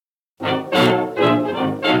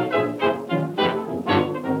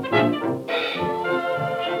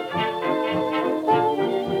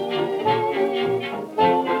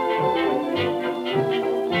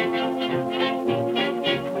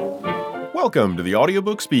Welcome to the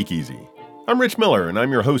Audiobook Speakeasy. I'm Rich Miller, and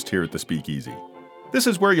I'm your host here at the Speakeasy. This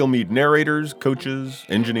is where you'll meet narrators, coaches,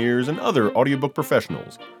 engineers, and other audiobook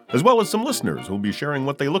professionals, as well as some listeners who'll be sharing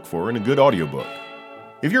what they look for in a good audiobook.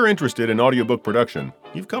 If you're interested in audiobook production,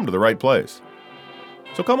 you've come to the right place.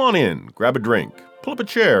 So come on in, grab a drink, pull up a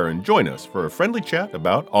chair, and join us for a friendly chat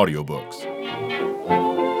about audiobooks.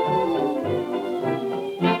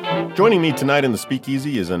 Joining me tonight in the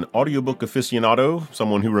Speakeasy is an audiobook aficionado,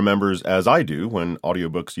 someone who remembers, as I do, when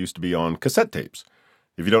audiobooks used to be on cassette tapes.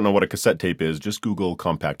 If you don't know what a cassette tape is, just Google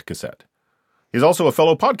compact cassette. He's also a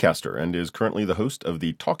fellow podcaster and is currently the host of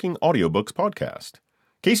the Talking Audiobooks podcast.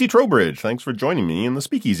 Casey Trowbridge, thanks for joining me in the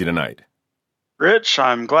Speakeasy tonight. Rich,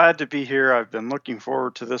 I'm glad to be here. I've been looking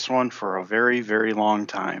forward to this one for a very, very long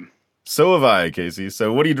time. So have I, Casey.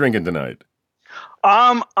 So what are you drinking tonight?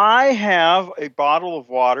 I have a bottle of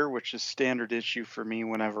water, which is standard issue for me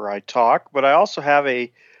whenever I talk, but I also have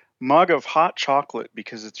a mug of hot chocolate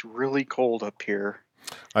because it's really cold up here.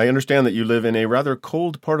 I understand that you live in a rather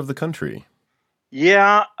cold part of the country.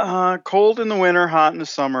 Yeah, cold in the winter, hot in the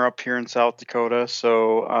summer up here in South Dakota.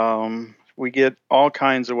 So we get all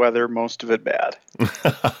kinds of weather, most of it bad.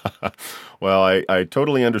 Well, I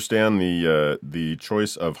totally understand the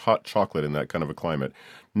choice of hot chocolate in that kind of a climate.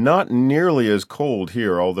 Not nearly as cold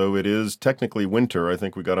here, although it is technically winter. I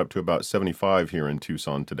think we got up to about 75 here in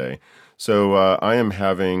Tucson today. So I am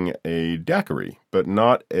having a daiquiri, but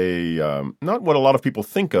not what a lot of people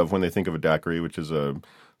think of when they think of a daiquiri, which is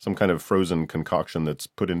some kind of frozen concoction that's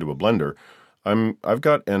put into a blender. I've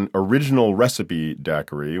got an original recipe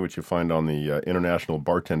daiquiri, which you find on the International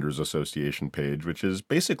Bartenders Association page, which is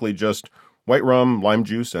basically just white rum, lime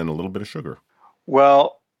juice, and a little bit of sugar.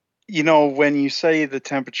 Well, you know, when you say the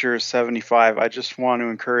temperature is 75, I just want to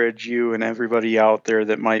encourage you and everybody out there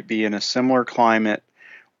that might be in a similar climate.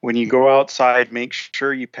 When you go outside, make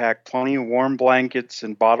sure you pack plenty of warm blankets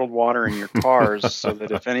and bottled water in your cars so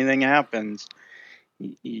that if anything happens,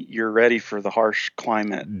 you're ready for the harsh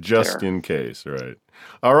climate. Just there. in case, right?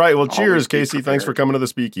 All right, well, cheers, Always be Casey. prepared. Thanks for coming to the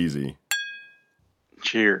Speakeasy.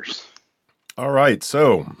 Cheers. All right,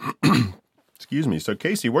 so, excuse me. So,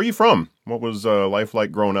 Casey, where are you from? What was life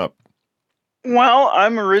like growing up? Well,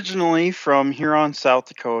 I'm originally from Huron, South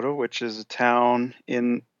Dakota, which is a town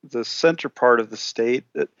in the center part of the state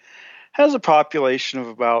that has a population of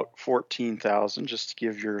about 14,000, just to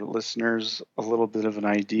give your listeners a little bit of an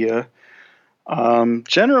idea.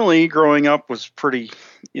 Generally, growing up was pretty,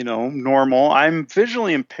 normal. I'm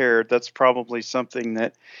visually impaired. That's probably something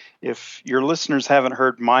that if your listeners haven't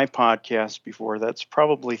heard my podcast before, that's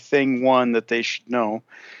probably thing one that they should know.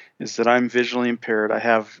 Is that I'm visually impaired. I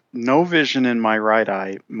have no vision in my right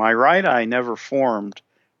eye. My right eye never formed.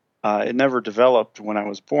 It never developed when I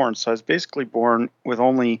was born. So I was basically born with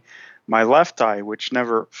only my left eye, which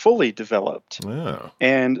never fully developed. Yeah.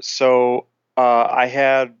 And so I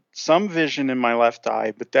had some vision in my left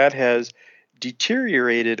eye, but that has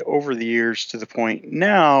deteriorated over the years to the point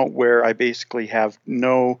now where I basically have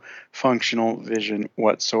no functional vision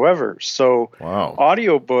whatsoever. So Wow.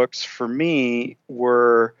 audiobooks for me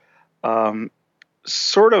were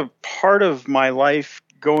sort of part of my life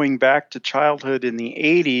going back to childhood in the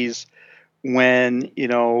 80s when,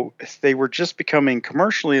 they were just becoming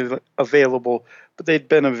commercially available, but they'd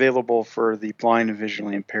been available for the blind and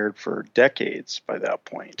visually impaired for decades by that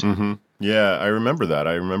point. Mm-hmm. Yeah, I remember that.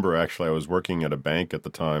 I remember actually I was working at a bank at the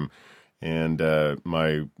time, and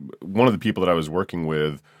one of the people that I was working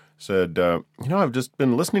with said, I've just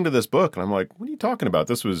been listening to this book. And I'm like, what are you talking about?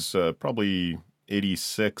 This was probably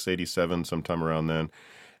 86, 87, sometime around then.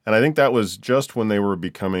 And I think that was just when they were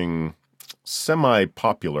becoming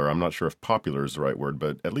semi-popular. I'm not sure if popular is the right word,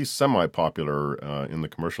 but at least semi-popular in the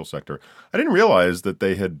commercial sector. I didn't realize that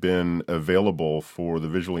they had been available for the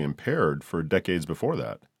visually impaired for decades before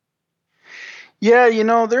that. Yeah,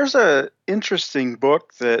 there's a interesting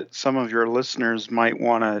book that some of your listeners might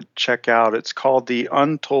want to check out. It's called The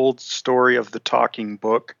Untold Story of the Talking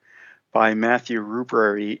Book by Matthew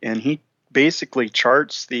Rubery, and he basically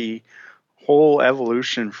charts the whole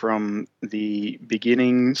evolution from the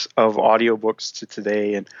beginnings of audiobooks to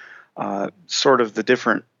today and sort of the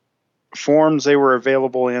different forms they were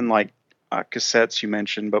available in, like cassettes you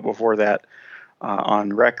mentioned, but before that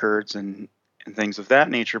on records and things of that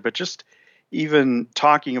nature. But just even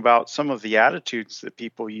talking about some of the attitudes that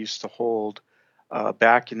people used to hold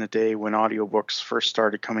back in the day when audiobooks first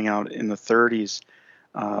started coming out in the 30s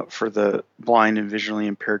for the blind and visually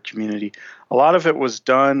impaired community. A lot of it was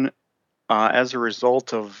done as a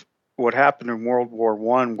result of what happened in World War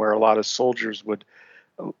I, where a lot of soldiers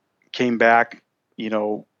came back,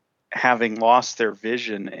 having lost their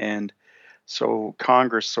vision. And so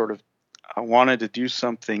Congress sort of wanted to do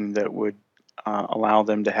something that would allow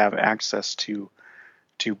them to have access to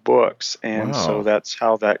books, and so Wow. that's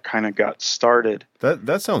how that kind of got started.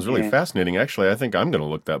 That sounds really And fascinating. Actually, I think I'm going to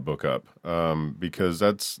look that book up because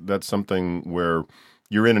that's something where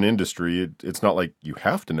you're in an industry. It's not like you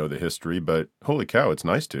have to know the history, but holy cow, it's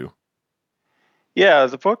nice to. yeah,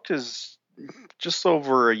 the book is just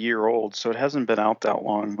over a year old, so it hasn't been out that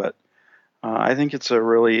long, but I think it's a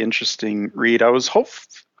really interesting read. I was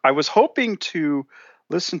hoping to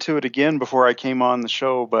listen to it again before I came on the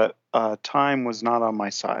show, but time was not on my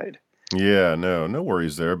side. Yeah, no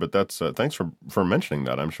worries there. But that's thanks for mentioning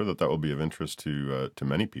that. I'm sure that will be of interest to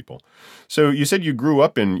many people. So you said you grew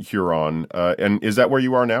up in Huron, and is that where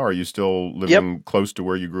you are now? Are you still Yep, living close to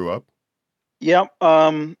where you grew up? yep.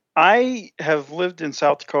 I have lived in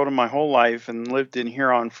South Dakota my whole life and lived in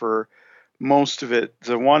Huron for most of it.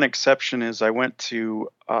 The one exception is I went to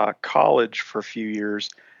college for a few years,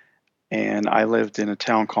 and I lived in a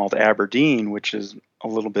town called Aberdeen, which is a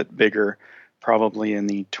little bit bigger, probably in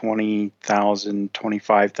the 20,000,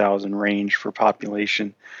 25,000 range for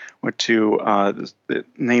population. Went to the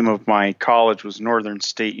name of my college was Northern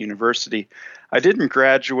State University. I didn't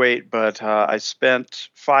graduate, but I spent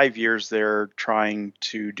 5 years there trying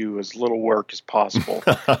to do as little work as possible,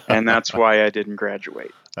 and that's why I didn't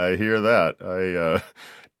graduate. I hear that. I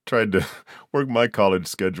tried to work my college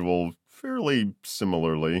schedule fairly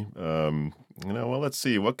similarly. Well, let's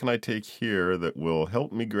see, what can I take here that will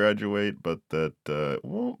help me graduate, but that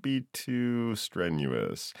won't be too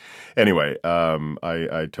strenuous. Anyway,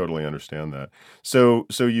 I totally understand that. So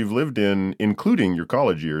you've lived including your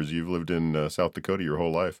college years, you've lived in South Dakota your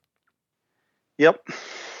whole life. Yep.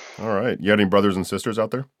 All right. You got any brothers and sisters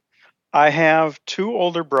out there? I have two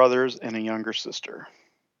older brothers and a younger sister.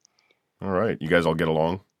 All right. You guys all get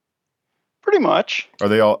along? Pretty much. Are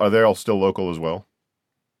they all still local as well?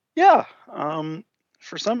 Yeah.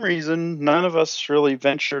 For some reason, none of us really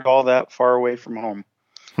ventured all that far away from home.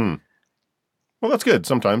 Hmm. Well, that's good.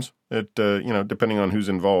 Sometimes depending on who's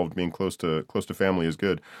involved, being close to family is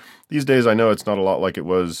good. These days, I know it's not a lot like it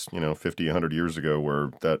was, 50, 100 years ago,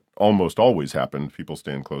 where that almost always happened. People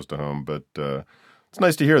staying close to home, but it's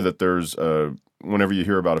nice to hear that there's whenever you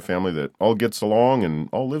hear about a family that all gets along and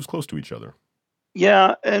all lives close to each other.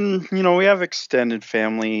 Yeah, and we have extended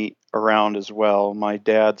family around as well. My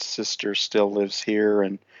dad's sister still lives here,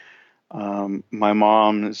 and my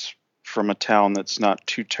mom is from a town that's not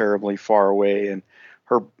too terribly far away, and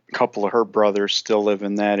her couple of her brothers still live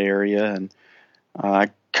in that area, and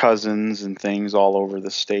cousins and things all over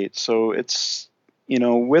the state. So it's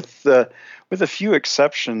with a few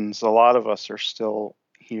exceptions, a lot of us are still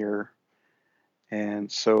here,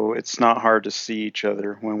 and so it's not hard to see each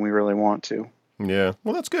other when we really want to. Yeah,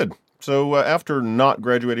 well, that's good. So after not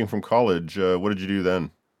graduating from college, what did you do then?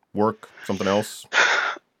 Work, something else?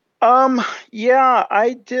 Um, yeah,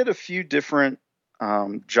 I did a few different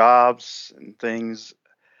jobs and things.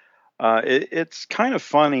 It's kind of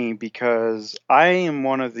funny because I am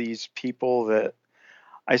one of these people that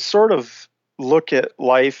I sort of look at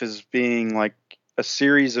life as being like a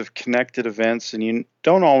series of connected events, and you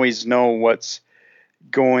don't always know what's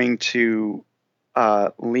going to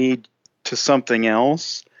lead to something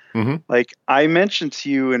else. Mm-hmm. Like I mentioned to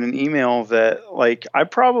you in an email that like I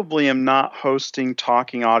probably am not hosting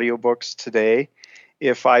talking audiobooks today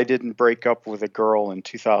if I didn't break up with a girl in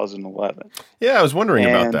 2011. Yeah, I was wondering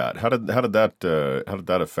about And that. How did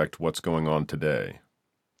that affect what's going on today?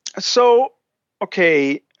 so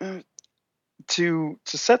okay, to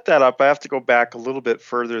set that up, I have to go back a little bit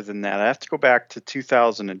further than that. I have to go back to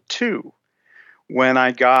 2002 when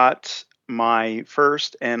I got my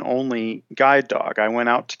first and only guide dog. I went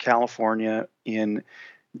out to California in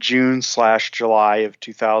June/July of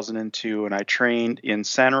 2002, and I trained in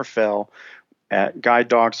San Rafael at Guide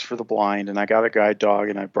Dogs for the Blind, and I got a guide dog,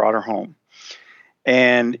 and I brought her home.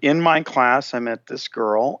 And in my class, I met this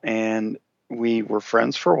girl, and we were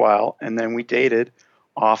friends for a while, and then we dated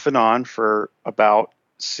off and on for about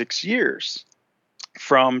 6 years,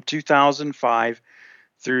 from 2005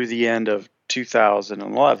 through the end of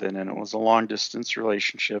 2011, and it was a long distance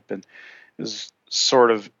relationship, and it was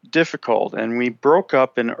sort of difficult. And we broke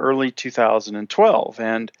up in early 2012.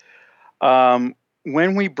 And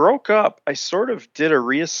when we broke up, I sort of did a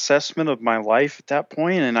reassessment of my life at that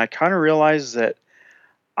point, and I kind of realized that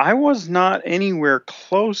I was not anywhere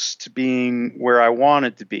close to being where I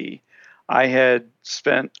wanted to be. I had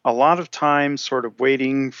spent a lot of time sort of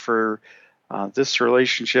waiting for this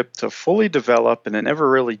relationship to fully develop, and it never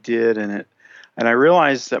really did. And I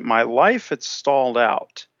realized that my life had stalled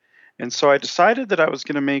out. And so I decided that I was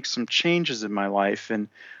going to make some changes in my life. And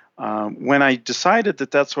When I decided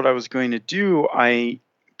that that's what I was going to do, I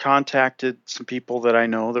contacted some people that I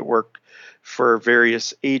know that work for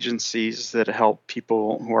various agencies that help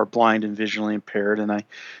people who are blind and visually impaired. And I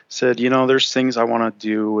said, there's things I want to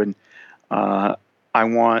do, and uh, I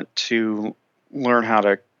want to learn how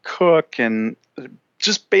to cook and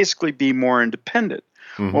just basically be more independent.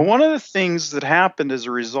 Well, Mm-hmm. one of the things that happened as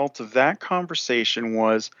a result of that conversation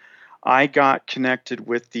was I got connected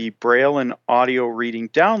with the Braille and audio reading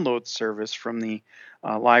download service from the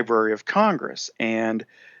Library of Congress. And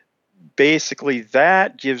basically,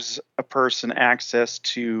 that gives a person access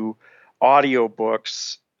to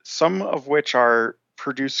audiobooks, some of which are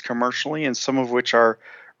produced commercially and some of which are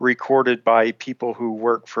recorded by people who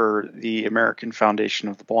work for the American Foundation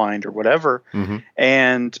of the Blind or whatever. Mm-hmm.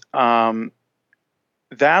 And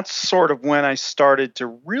that's sort of when I started to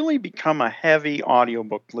really become a heavy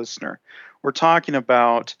audiobook listener. We're talking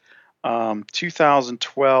about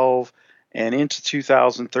 2012 and into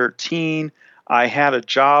 2013. I had a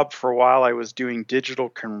job for a while. I was doing digital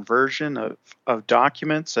conversion of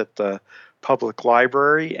documents at the public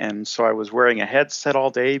library. And so I was wearing a headset all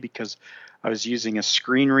day because I was using a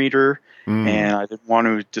screen reader Mm. and I didn't want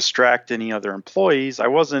to distract any other employees. I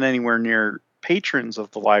wasn't anywhere near patrons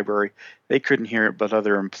of the library. They couldn't hear it, but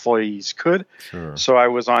other employees could. Sure. So I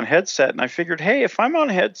was on headset and I figured, hey, if I'm on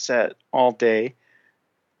headset all day,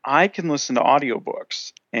 I can listen to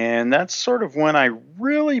audiobooks. And that's sort of when I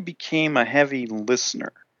really became a heavy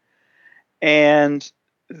listener. And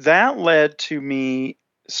that led to me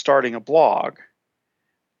starting a blog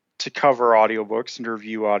to cover audiobooks and to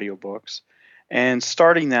review audiobooks. And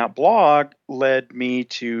starting that blog led me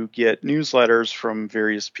to get newsletters from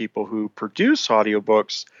various people who produce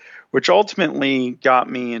audiobooks, which ultimately got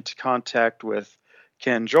me into contact with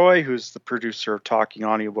Ken Joy, who's the producer of Talking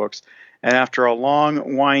Audiobooks. And after a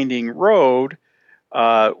long, winding road,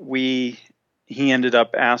 we he ended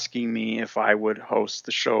up asking me if I would host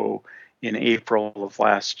the show in April of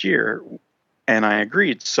last year, and I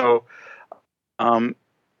agreed. So um,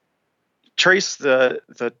 trace the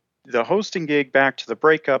hosting gig back to the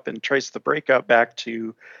breakup and trace the breakup back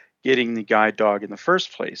to getting the guide dog in the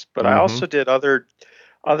first place. But I Mm-hmm. also did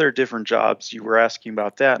other different jobs. You were asking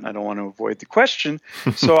about that, and I don't want to avoid the question.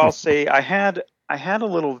 So I'll say I had a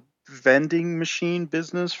little vending machine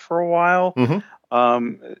business for a while. Mm-hmm.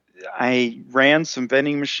 Um, I ran some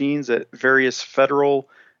vending machines at various federal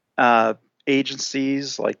uh,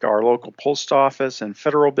 agencies like our local post office and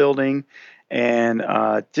federal building, and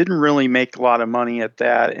didn't really make a lot of money at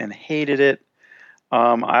that and hated it.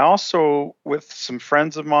 I also, with some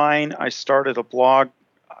friends of mine, I started a blog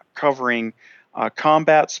covering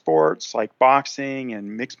combat sports like boxing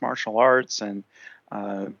and mixed martial arts, and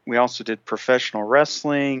we also did professional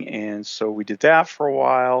wrestling, and so we did that for a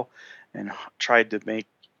while, and tried to make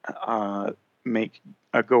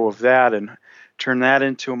a go of that and turn that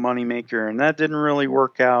into a moneymaker, and that didn't really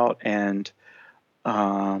work out. And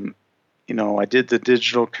um, I did the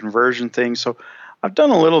digital conversion thing, so I've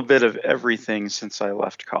done a little bit of everything since I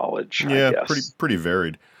left college, I Yeah, pretty guess. pretty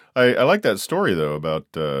varied. I like that story though about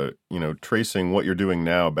tracing what you're doing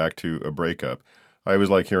now back to a breakup. I always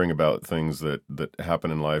like hearing about things that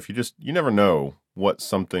happen in life. You never know what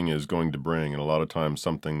something is going to bring, and a lot of times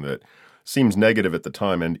something that seems negative at the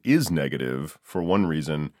time and is negative for one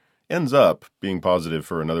reason ends up being positive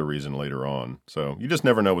for another reason later on. So you just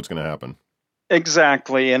never know what's going to happen.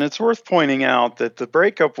 Exactly, and it's worth pointing out that the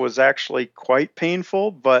breakup was actually quite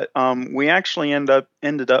painful, but we actually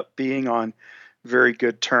ended up being on very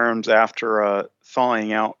good terms after a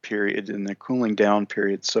thawing out period and the cooling down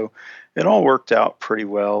period. So it all worked out pretty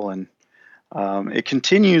well, and it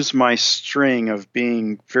continues my string of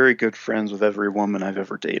being very good friends with every woman I've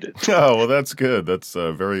ever dated. Oh, well, that's good. That's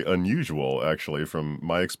very unusual, actually, from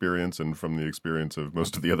my experience and from the experience of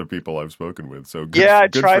most of the other people I've spoken with. So Yeah, I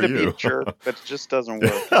good try for to be a you. jerk, but it just doesn't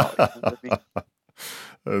work out. You know what I mean?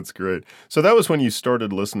 That's great. So that was when you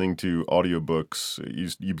started listening to audiobooks.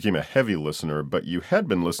 You became a heavy listener, but you had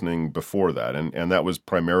been listening before that, and that was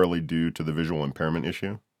primarily due to the visual impairment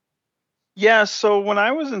issue? Yeah, so when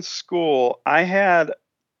I was in school, I had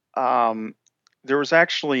um, there was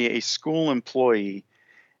actually a school employee,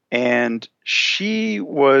 and she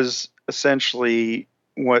was essentially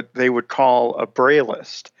what they would call a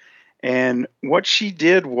brailleist. And what she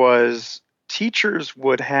did was teachers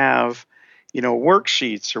would have,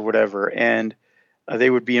 worksheets or whatever, and they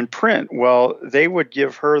would be in print. Well, they would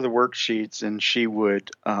give her the worksheets, and she would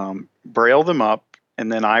braille them up,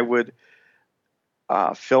 and then I would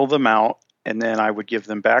fill them out, and then I would give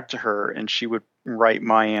them back to her, and she would write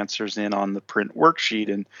my answers in on the print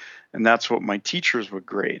worksheet, and that's what my teachers would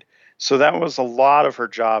grade. So that was a lot of her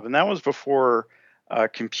job, and that was before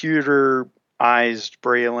computerized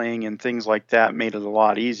brailing and things like that made it a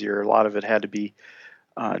lot easier. A lot of it had to be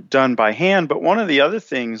done by hand. But one of the other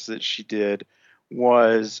things that she did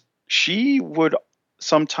was she would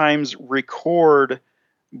sometimes record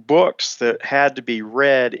books that had to be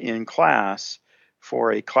read in class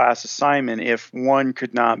for a class assignment if one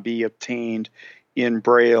could not be obtained in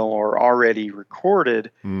Braille or already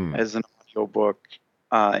recorded Hmm. as an audio book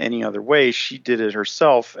any other way. She did it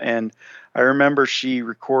herself. And I remember she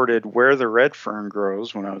recorded Where the Red Fern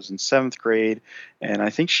Grows when I was in seventh grade. And I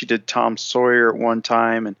think she did Tom Sawyer at one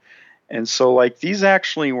time. And so, like, these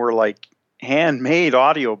actually were like handmade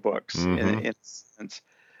audiobooks Mm-hmm. in a sense.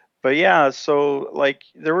 But yeah, so like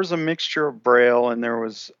there was a mixture of Braille and there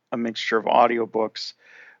was a mixture of audiobooks.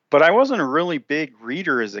 But I wasn't a really big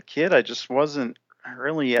reader as a kid. I just wasn't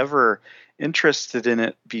really ever interested in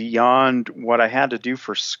it beyond what I had to do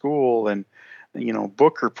for school and,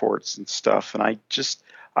 book reports and stuff. And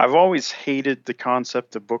I've always hated the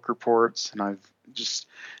concept of book reports, and I've just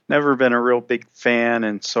never been a real big fan.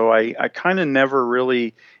 And so I kind of never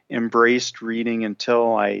really embraced reading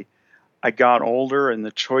until I got older, and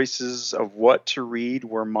the choices of what to read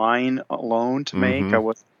were mine alone to make. I Mm-hmm.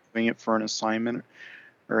 wasn't doing it for an assignment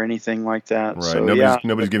or anything like that. Right. So yeah,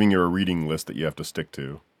 Nobody's giving you a reading list that you have to stick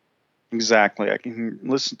to. exactly. I can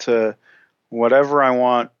listen to whatever I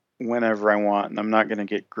want whenever I want, and I'm not going to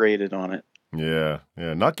get graded on it. Yeah.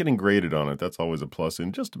 Yeah. Not getting graded on it. That's always a plus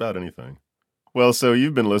in just about anything. Well, so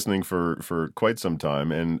you've been listening for quite some time,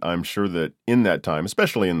 and I'm sure that in that time,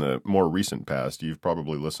 especially in the more recent past, you've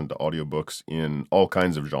probably listened to audiobooks in all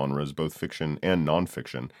kinds of genres, both fiction and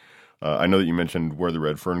nonfiction. I know that you mentioned Where the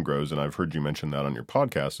Red Fern Grows, and I've heard you mention that on your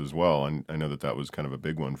podcast as well, and I know that that was kind of a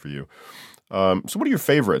big one for you. So what are your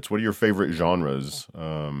favorites? What are your favorite genres?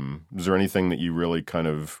 Is there anything that you really kind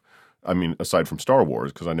of, I mean, aside from Star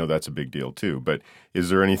Wars, because I know that's a big deal too, but is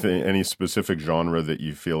there any specific genre that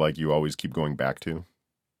you feel like you always keep going back to?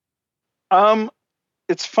 Um,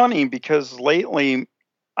 it's funny because lately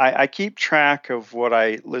I keep track of what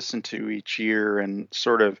I listen to each year, and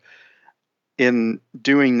sort of in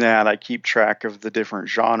doing that, I keep track of the different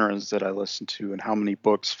genres that I listen to and how many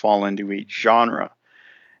books fall into each genre.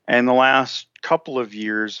 And the last couple of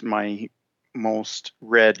years, my most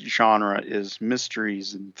read genre is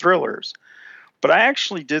mysteries and thrillers. But I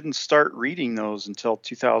actually didn't start reading those until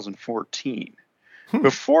 2014. Hmm.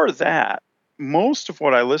 Before that, most of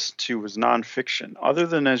what I listened to was nonfiction. Other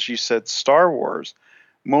than, as you said, Star Wars,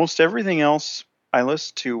 most everything else I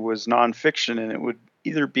listened to was nonfiction, and it would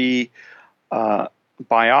either be uh,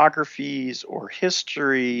 biographies or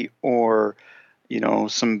history or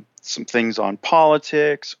some things on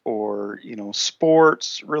politics or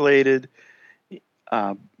sports related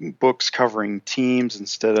books covering teams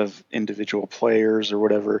instead of individual players or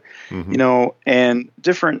whatever, Mm-hmm. and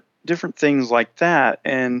different things like that.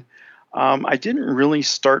 And I didn't really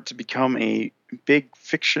start to become a big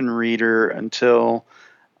fiction reader until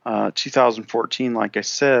 2014. Like I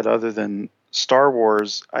said, other than Star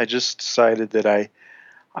Wars, I just decided that I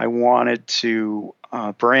wanted to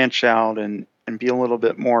branch out and be a little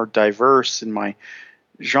bit more diverse in my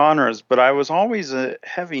genres. But I was always a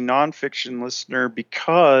heavy nonfiction listener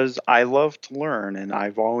because I love to learn, and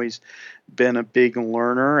I've always been a big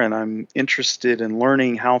learner, and I'm interested in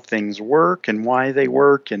learning how things work and why they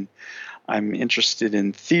work, and I'm interested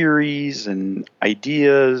in theories and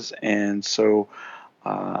ideas, and so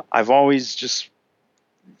I've always just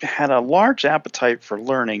had a large appetite for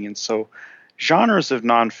learning, and so genres of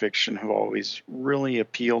nonfiction have always really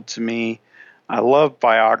appealed to me. I love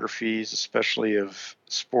biographies, especially of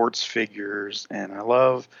sports figures, and I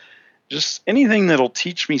love just anything that'll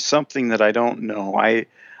teach me something that I don't know. I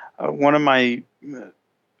One of my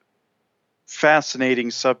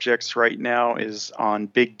fascinating subjects right now is on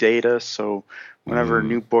big data. So whenever Mm.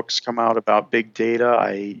 new books come out about big data,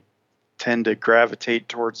 I tend to gravitate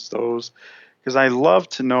towards those because I love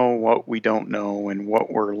to know what we don't know and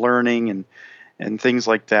what we're learning, and things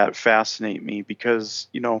like that fascinate me because,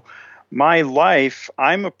 my life,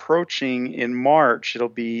 I'm approaching in March, it'll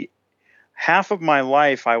be half of my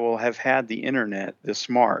life I will have had the internet this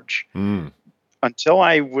March. Mm. Until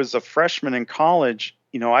I was a freshman in college,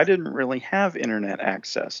 I didn't really have internet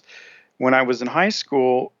access. When I was in high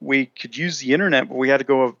school, we could use the internet, but we had to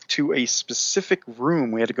go to a specific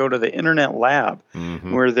room. We had to go to the internet lab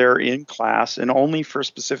Mm-hmm. where they're in class and only for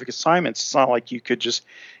specific assignments. It's not like you could just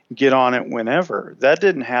get on it whenever. That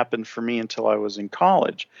didn't happen for me until I was in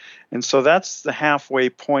college. And so that's the halfway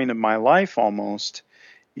point of my life almost,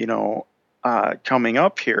 you know, coming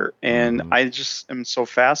up here. And Mm-hmm. I just am so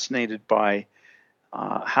fascinated by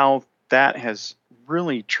how that has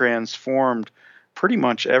really transformed pretty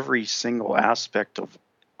much every single aspect of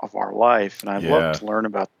our life. And I'd love Yeah. to learn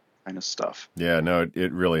about that kind of stuff. Yeah, no,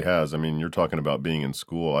 it really has. I mean, you're talking about being in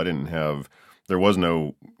school. There was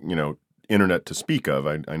no, internet to speak of.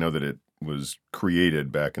 I know that it was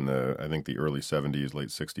created back in I think the early 70s, late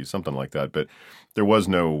 60s, something like that. But there was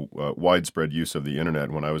no widespread use of the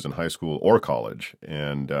internet when I was in high school or college.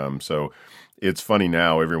 And so it's funny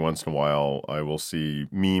now, every once in a while, I will see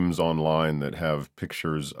memes online that have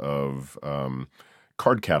pictures of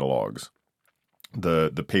card catalogs,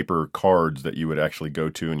 the paper cards that you would actually go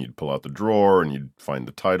to, and you'd pull out the drawer and you'd find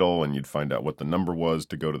the title and you'd find out what the number was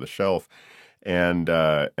to go to the shelf, and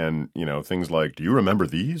things like, do you remember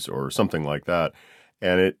these, or something like that.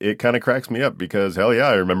 And it kind of cracks me up because, hell yeah,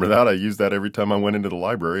 I remember that. I used that every time I went into the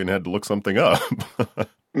library and had to look something up.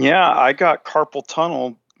 Yeah, I got carpal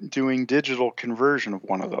tunnel doing digital conversion of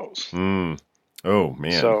one of those. Mm. Oh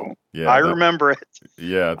man. So Yeah, I that remember it.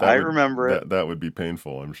 Yeah, I remember it. that would be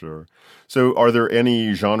painful, I'm sure. So, are there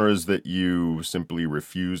any genres that you simply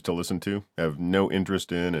refuse to listen to, have no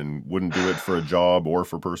interest in, and wouldn't do it for a job or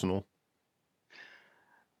for personal?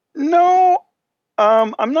 No,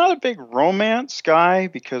 I'm not a big romance guy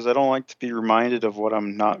because I don't like to be reminded of what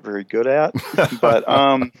I'm not very good at. But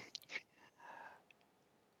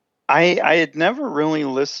I had never really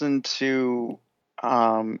listened to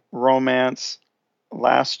romance.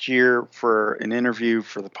 Last year for an interview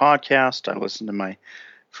for the podcast, I listened to my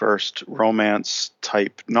first romance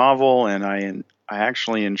type novel, and I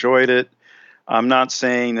actually enjoyed it. I'm not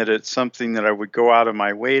saying that it's something that I would go out of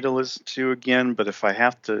my way to listen to again, but if I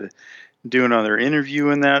have to do another interview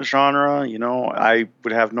in that genre, I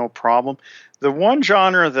would have no problem. The one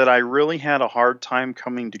genre that I really had a hard time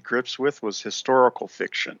coming to grips with was historical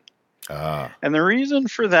fiction. Ah, And the reason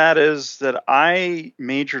for that is that I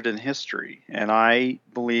majored in history, and I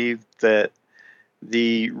believe that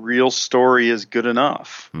the real story is good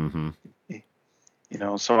enough. mm-hmm.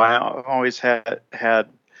 So I've always had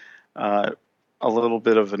uh, a little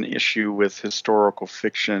bit of an issue with historical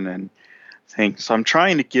fiction and things. So I'm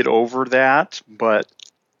trying to get over that, but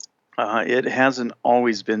it hasn't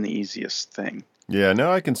always been the easiest thing. Yeah,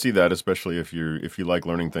 no, I can see that, especially if you like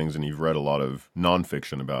learning things and you've read a lot of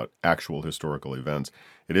nonfiction about actual historical events.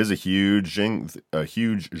 It is a huge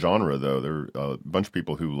genre, though. There are a bunch of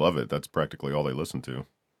people who love it. That's practically all they listen to.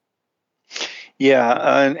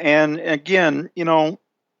 Yeah, and again,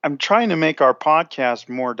 I'm trying to make our podcast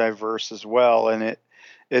more diverse as well, and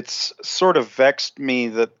it's sort of vexed me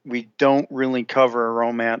that we don't really cover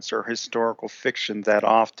romance or historical fiction that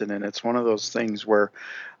often, and it's one of those things where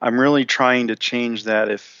I'm really trying to change that,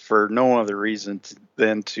 if for no other reason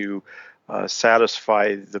than to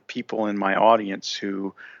satisfy the people in my audience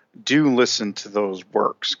who do listen to those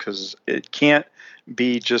works, because it can't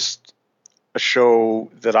be just a show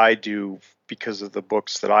that I do because of the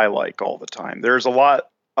books that I like all the time. There's a lot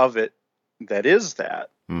of it that is that,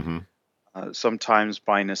 Mm-hmm. sometimes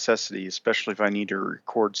by necessity, especially if I need to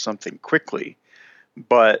record something quickly.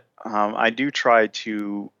 But I do try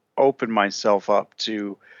to open myself up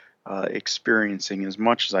to experiencing as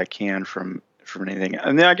much as I can from anything.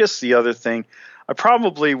 And then I guess the other thing, I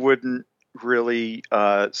probably wouldn't really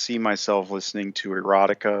see myself listening to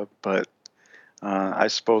erotica, but I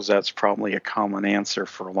suppose that's probably a common answer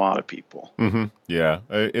for a lot of people. Mm-hmm. Yeah,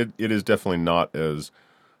 it is definitely not as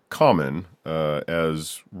common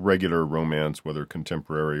as regular romance, whether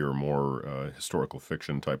contemporary or more historical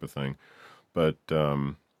fiction type of thing. But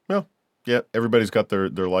well, yeah, everybody's got their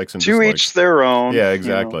likes and To each dislikes. their own, Yeah,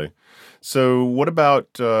 exactly. So, what about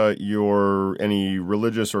your any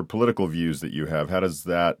religious or political views that you have? How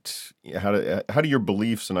do your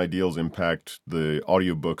beliefs and ideals impact the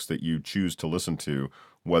audiobooks that you choose to listen to,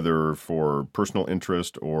 whether for personal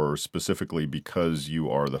interest or specifically because you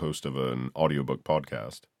are the host of an audiobook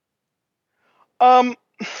podcast? Um,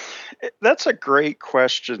 that's a great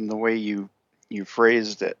question, the way you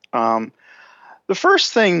phrased it. The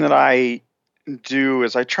first thing that I do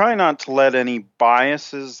is I try not to let any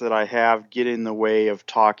biases that I have get in the way of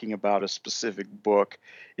talking about a specific book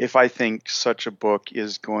if I think such a book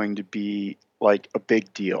is going to be like a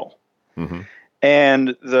big deal. Mm-hmm. And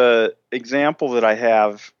the example that I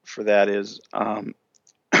have for that is I'm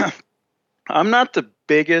not the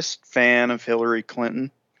biggest fan of Hillary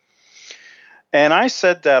Clinton. And I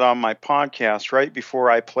said that on my podcast right before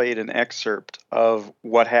I played an excerpt of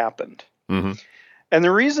what happened. Mm-hmm. And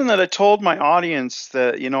the reason that I told my audience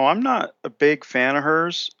that, I'm not a big fan of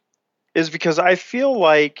hers is because I feel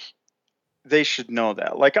like they should know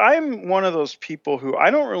that. Like, I'm one of those people who I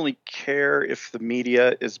don't really care if the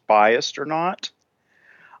media is biased or not.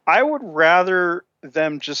 I would rather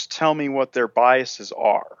them just tell me what their biases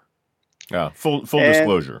are. Yeah, full And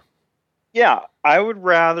disclosure. yeah, I would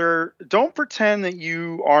rather don't pretend that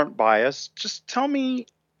you aren't biased. Just tell me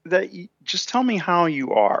how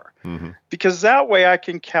you are, Hmm. because that way I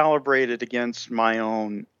can calibrate it against my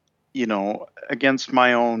own, against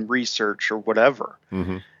my own research or whatever.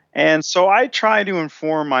 Hmm. And so I try to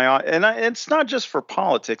inform it's not just for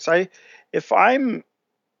politics. If I'm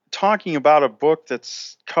talking about a book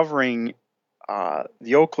that's covering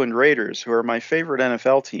the Oakland Raiders, who are my favorite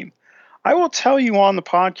NFL team, I will tell you on the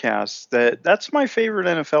podcast that that's my favorite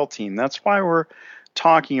NFL team. That's why we're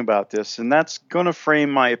talking about this, and that's going to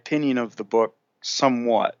frame my opinion of the book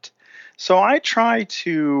somewhat. So I try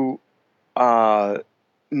to uh,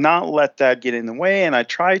 not let that get in the way, and I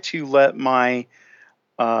try to let my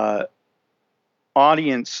uh,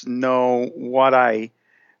 audience know what I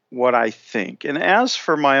think. And as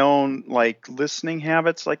for my own like listening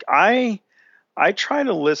habits, like I try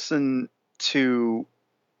to listen to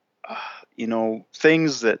uh,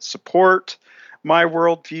 things that support my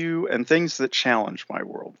worldview and things that challenge my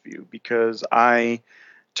worldview, because I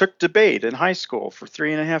took debate in high school for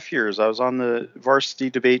 3.5 years. I was on the varsity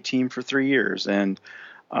debate team for 3 years. And,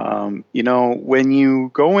 when you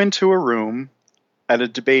go into a room at a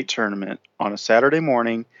debate tournament on a Saturday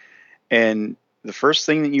morning, and the first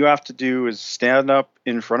thing that you have to do is stand up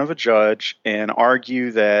in front of a judge and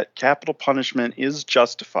argue that capital punishment is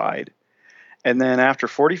justified. And then after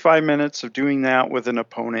 45 minutes of doing that with an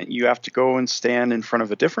opponent, you have to go and stand in front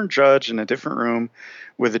of a different judge in a different room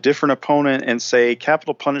with a different opponent and say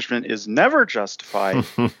capital punishment is never justified.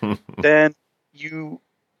 Then you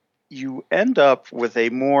you end up with a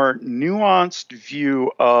more nuanced view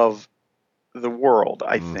of the world,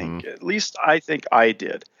 I Hmm. think. At least I think I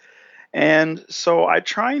did. And so I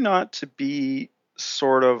try not to be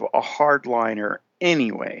sort of a hardliner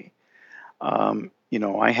anyway.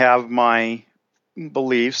 I have my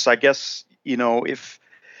beliefs. I guess,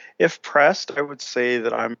 if pressed, I would say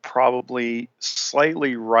that I'm probably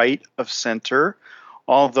slightly right of center,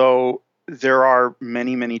 although there are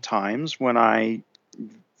many, many times when I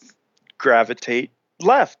gravitate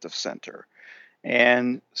left of center.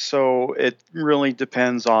 And so it really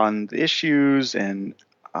depends on the issues and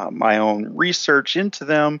my own research into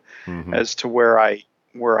them Hmm. as to where I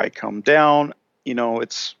come down.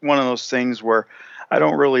 It's one of those things where I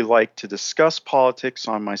don't really like to discuss politics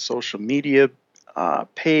on my social media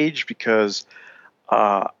page, because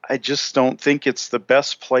I just don't think it's the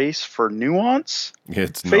best place for nuance.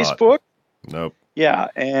 It's not. Facebook, Nope. yeah,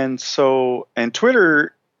 and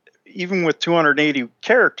Twitter, even with 280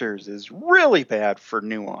 characters, is really bad for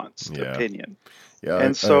nuanced Yeah. opinion. Yeah.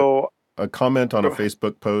 And so, A comment on a go ahead.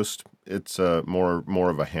 Facebook post, it's more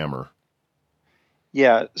of a hammer.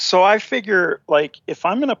 Yeah, so I figure like if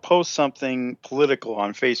I'm going to post something political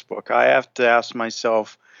on Facebook, I have to ask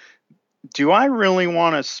myself, do I really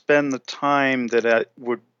want to spend the time that it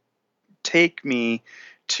would take me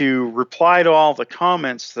to reply to all the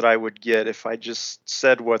comments that I would get if I just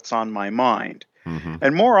said what's on my mind? Hmm.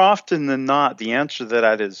 And more often than not, the answer to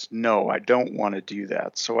that is no, I don't want to do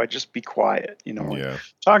that. So I just be quiet, and Yeah.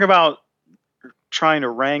 talk about trying to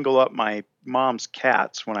wrangle up my mom's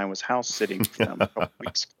cats when I was house sitting for them a couple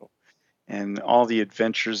weeks ago, and all the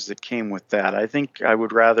adventures that came with that. I think I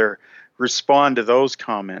would rather respond to those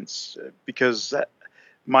comments, because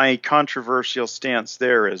my controversial stance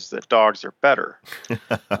there is that dogs are better.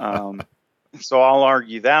 Um, so I'll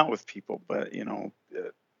argue that with people, but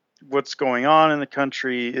what's going on in the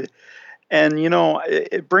country. And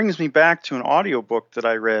it brings me back to an audiobook that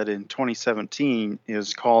I read in 2017,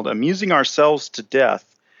 is called Amusing Ourselves to Death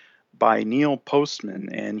by Neil Postman.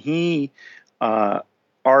 And he uh,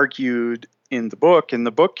 argued in the book, and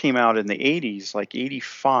the book came out in the 80s, like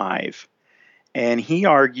 85. And he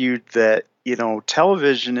argued that,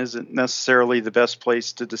 television isn't necessarily the best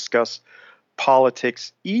place to discuss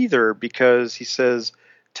politics either, because he says,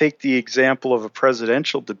 take the example of a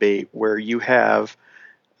presidential debate where you have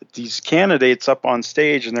these candidates up on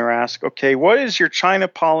stage and they're asked, okay, what is your China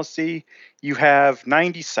policy? You have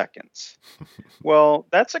 90 seconds. Well,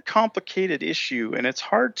 that's a complicated issue, and it's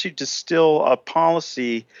hard to distill a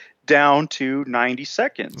policy down to 90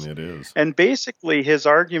 seconds. It is. And basically, his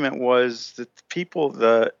argument was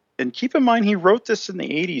that and keep in mind, he wrote this in the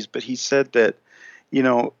 80s, but he said that,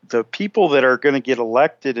 the people that are going to get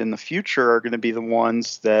elected in the future are going to be the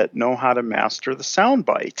ones that know how to master the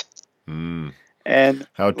soundbite. Mm. And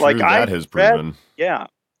How like true that has proven. yeah,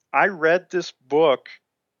 I read this book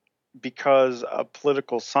because a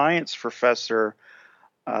political science professor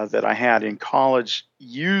that I had in college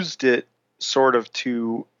used it sort of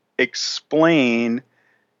to explain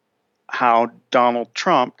how Donald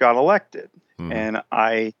Trump got elected. Mm-hmm. And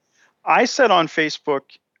I said on Facebook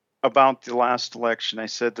about the last election, I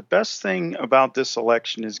said the best thing about this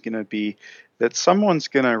election is going to be that someone's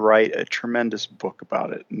going to write a tremendous book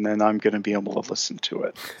about it, and then I'm going to be able to listen to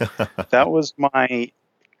it. That was my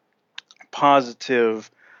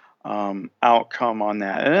positive outcome on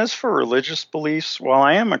that. And as for religious beliefs, while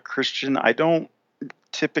I am a Christian, I don't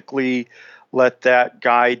typically let that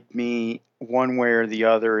guide me one way or the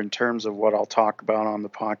other in terms of what I'll talk about on the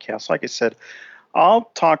podcast. Like I said,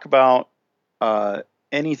 I'll talk about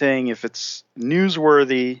anything if it's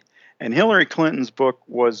newsworthy. And Hillary Clinton's book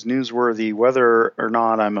was newsworthy. Whether or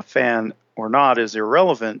not I'm a fan or not is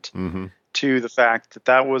irrelevant Mm-hmm. to the fact that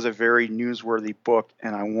that was a very newsworthy book,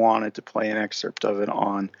 and I wanted to play an excerpt of it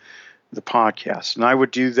on the podcast. And I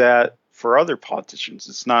would do that for other politicians.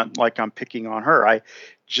 It's not like I'm picking on her. I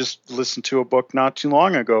just listened to a book not too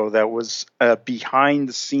long ago that was a behind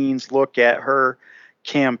the scenes look at her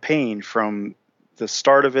campaign from the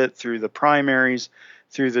start of it through the primaries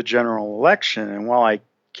through the general election. And while I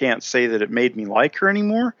can't say that it made me like her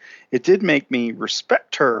anymore, it did make me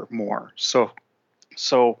respect her more.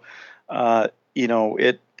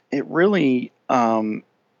 It really,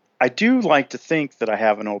 I do like to think that I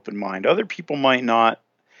have an open mind. Other people might not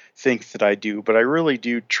think that I do, but I really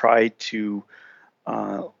do try to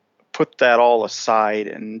uh, put that all aside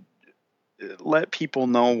and let people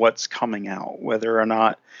know what's coming out, whether or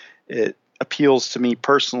not it appeals to me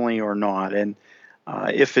personally or not. And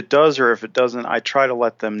if it does or if it doesn't, I try to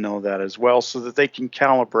let them know that as well so that they can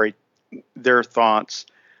calibrate their thoughts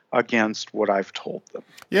against what I've told them.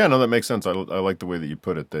 Yeah, no, that makes sense. I like the way that you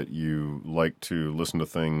put it, that you like to listen to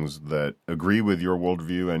things that agree with your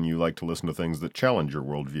worldview and you like to listen to things that challenge your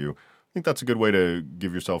worldview. I think that's a good way to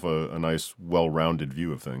give yourself a nice, well-rounded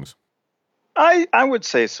view of things. I would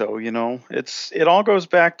say so. It all goes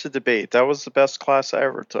back to debate. That was the best class I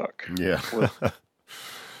ever took. Yeah.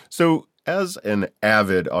 So, as an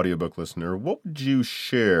avid audiobook listener, what would you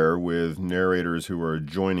share with narrators who are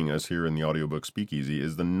joining us here in the Audiobook Speakeasy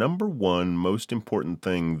is the number one most important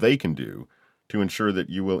thing they can do to ensure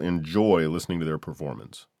that you will enjoy listening to their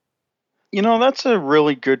performance? That's a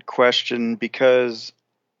really good question because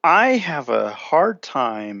I have a hard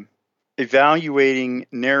time evaluating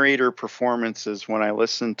narrator performances when I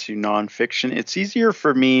listen to nonfiction. It's easier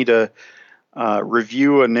for me to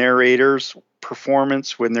review a narrator's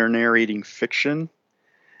performance when they're narrating fiction,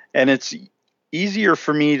 and it's easier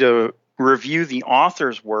for me to review the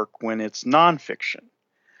author's work when it's nonfiction.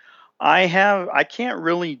 I can't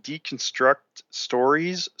really deconstruct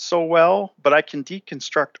stories so well, but I can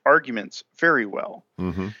deconstruct arguments very well.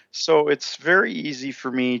 Mm-hmm. So it's very easy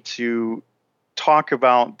for me to talk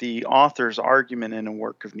about the author's argument in a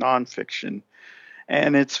work of nonfiction.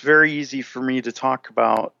 And it's very easy for me to talk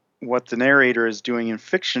about what the narrator is doing in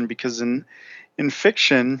fiction because in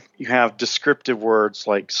fiction, you have descriptive words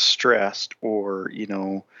like stressed or,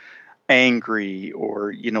 angry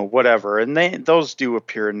or, whatever. And those do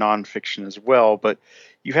appear in nonfiction as well. But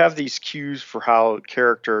you have these cues for how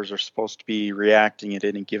characters are supposed to be reacting at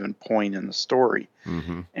any given point in the story.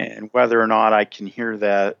 Mm-hmm. And whether or not I can hear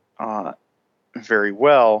that very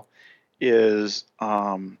well is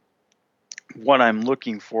what I'm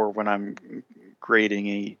looking for when I'm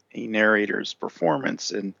grading a narrator's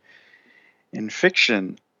performance in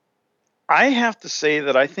fiction. I have to say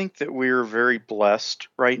that I think that we're very blessed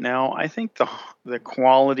right now. I think the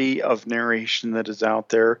quality of narration that is out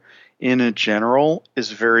there in a general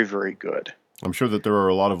is very, very good. I'm sure that there are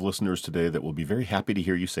a lot of listeners today that will be very happy to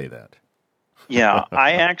hear you say that. Yeah,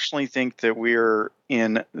 I actually think that we're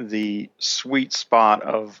in the sweet spot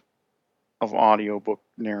of audiobook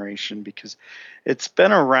narration because it's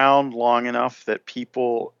been around long enough that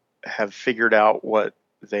people have figured out what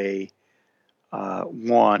they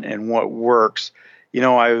want and what works.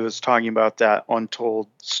 I was talking about that untold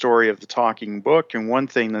story of the talking book, and one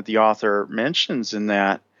thing that the author mentions in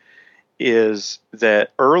that is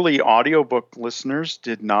that early audiobook listeners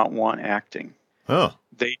did not want acting. Huh.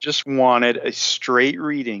 They just wanted a straight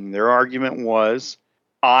reading. Their argument was,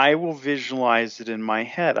 I will visualize it in my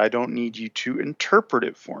head. I don't need you to interpret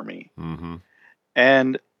it for me. Mm-hmm.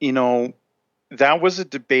 And, that was a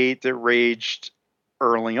debate that raged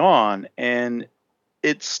early on. And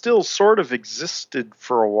it still sort of existed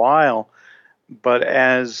for a while. But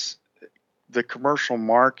as the commercial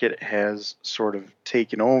market has sort of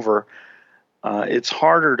taken over, it's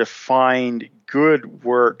harder to find good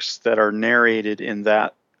works that are narrated in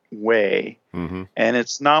that way, Mm-hmm. and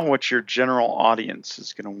it's not what your general audience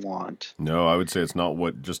is going to want. No, I would say it's not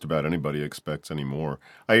what just about anybody expects anymore.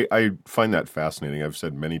 I find that fascinating. I've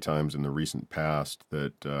said many times in the recent past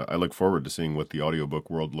that I look forward to seeing what the audiobook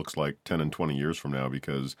world looks like 10 and 20 years from now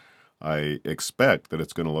because I expect that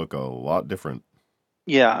it's going to look a lot different.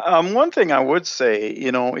 Yeah, one thing I would say,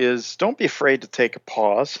 is don't be afraid to take a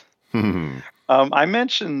pause. I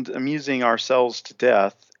mentioned Amusing Ourselves to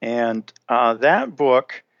Death, and that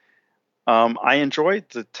book, I enjoyed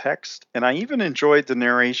the text and I even enjoyed the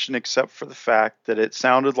narration, except for the fact that it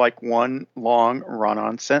sounded like one long run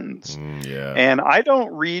on sentence. Yeah. And I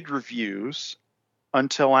don't read reviews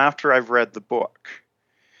until after I've read the book.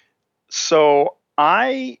 So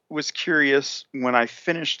I was curious when I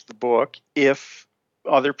finished the book if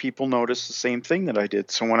other people noticed the same thing that I did.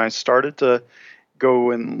 So when I started to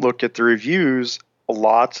go and look at the reviews,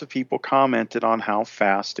 lots of people commented on how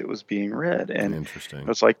fast it was being read. And it Interesting.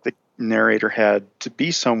 was like the narrator had to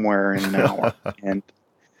be somewhere in an hour. And,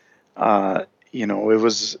 it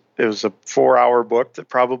was a 4 hour book that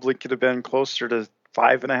probably could have been closer to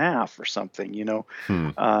 5.5 or something. Hmm.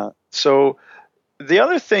 So the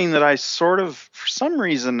other thing that I sort of, for some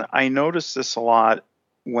reason, I notice this a lot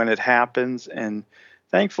when it happens, and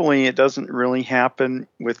thankfully it doesn't really happen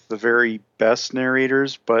with the very best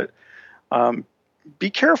narrators, but be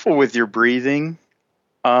careful with your breathing.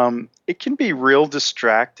 It can be real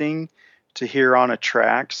distracting to hear on a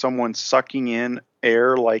track someone sucking in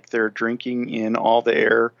air like they're drinking in all the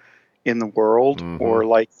air in the world, Mm-hmm. or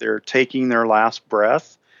like they're taking their last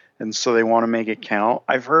breath, and so they want to make it count.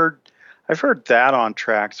 I've heard that on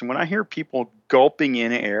tracks, and when I hear people gulping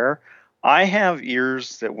in air, I have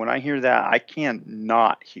ears that when I hear that, I can't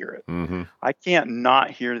not hear it. Mm-hmm. I can't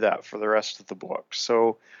not hear that for the rest of the book.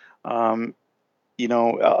 So, um,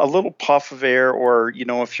 a little puff of air, or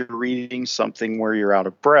if you're reading something where you're out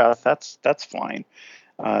of breath, that's fine.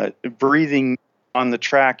 Breathing on the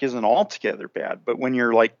track isn't altogether bad, but when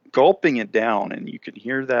you're like gulping it down and you can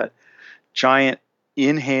hear that giant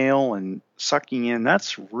inhale and sucking in,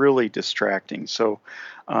 that's really distracting. So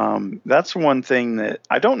that's one thing that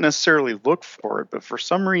I don't necessarily look for it, but for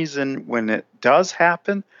some reason, when it does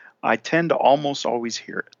happen, I tend to almost always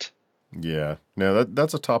hear it. Yeah. Now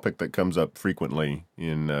that's a topic that comes up frequently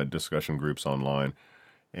in discussion groups online.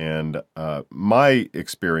 And my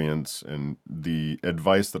experience and the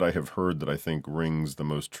advice that I have heard that I think rings the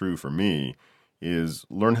most true for me is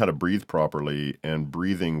learn how to breathe properly, and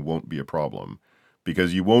breathing won't be a problem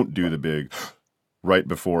because you won't do the big right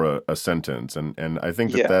before a sentence. And I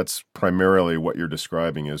think that Yeah. that's primarily what you're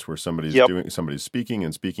describing is where Yep. somebody's speaking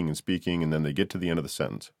and speaking and speaking, and then they get to the end of the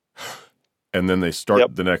sentence. And then they Yep.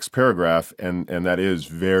 start the next paragraph, and that is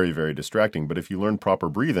very, very distracting. But if you learn proper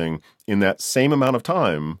breathing in that same amount of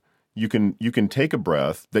time, you can take a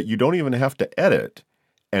breath that you don't even have to edit,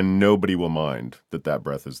 and nobody will mind that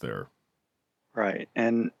breath is there. Right.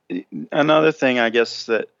 And another thing, I guess,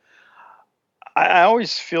 that I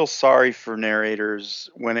always feel sorry for narrators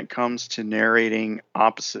when it comes to narrating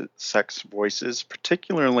opposite sex voices,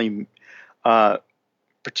 uh,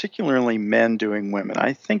 particularly men doing women.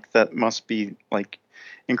 I think that must be like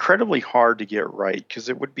incredibly hard to get right, because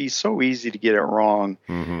it would be so easy to get it wrong.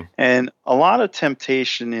 Mm-hmm. And a lot of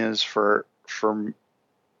temptation is for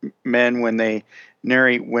men when they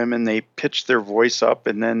narrate women, they pitch their voice up,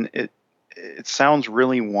 and then it sounds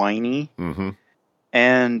really whiny. Mm-hmm.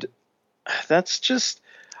 And that's just,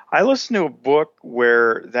 I listened to a book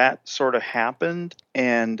where that sort of happened,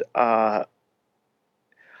 and I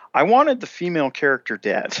wanted the female character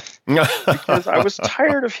dead because I was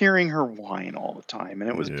tired of hearing her whine all the time, and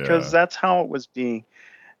it was because Yeah. that's how it was being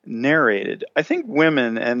narrated. I think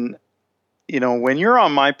women, and when you're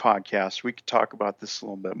on my podcast, we could talk about this a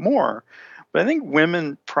little bit more, but I think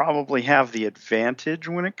women probably have the advantage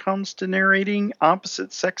when it comes to narrating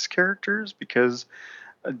opposite sex characters, because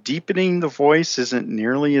deepening the voice isn't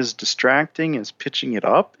nearly as distracting as pitching it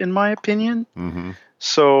up, in my opinion. Mm-hmm.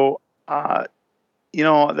 So,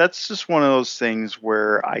 that's just one of those things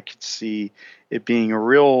where I could see it being a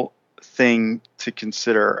real thing to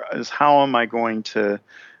consider, is how am I going to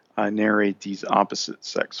narrate these opposite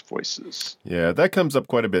sex voices? Yeah, that comes up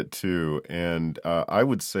quite a bit too. And I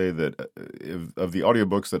would say that of the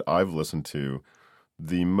audiobooks that I've listened to,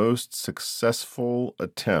 the most successful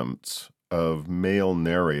attempts of male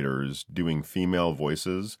narrators doing female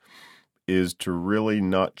voices is to really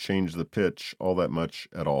not change the pitch all that much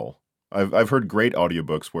at all. I've heard great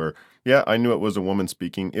audiobooks where, yeah, I knew it was a woman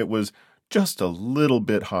speaking. It was just a little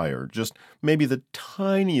bit higher, just maybe the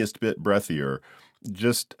tiniest bit breathier,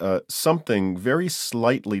 just something very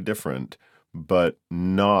slightly different, but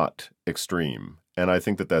not extreme. And I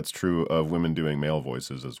think that that's true of women doing male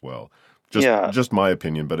voices as well. Yeah, Just my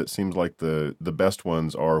opinion, but it seems like the best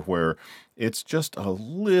ones are where it's just a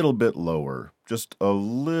little bit lower, just a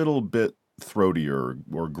little bit throatier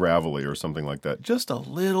or gravelly or something like that, just a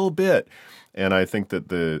little bit. And I think that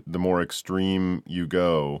the more extreme you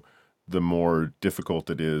go, the more difficult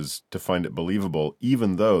it is to find it believable,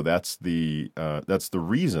 even though that's the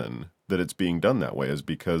reason that it's being done that way, is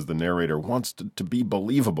because the narrator wants to be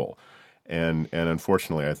believable. And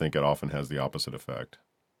unfortunately, I think it often has the opposite effect.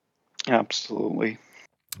 absolutely.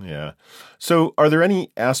 Yeah. So, are there any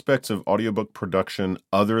aspects of audiobook production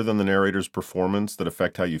other than the narrator's performance that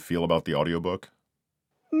affect how you feel about the audiobook?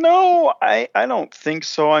 No, I don't think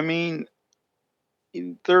so. I mean,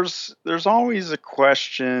 there's always a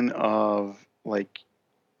question of like,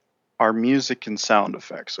 are music and sound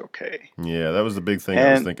effects okay? Yeah, that was the big thing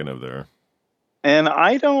I was And thinking of there. and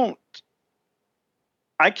I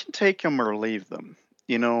can take them or leave them.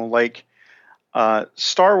 You know, like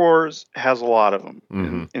Star Wars has a lot of them.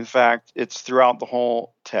 Mm-hmm. In fact, it's throughout the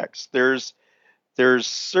whole text. There's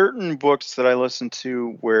certain books that I listen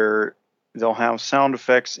to where they'll have sound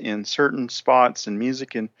effects in certain spots and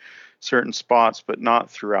music in certain spots, but not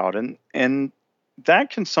throughout. And that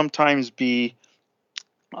can sometimes be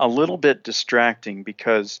a little bit distracting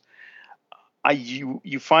because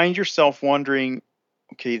you find yourself wondering,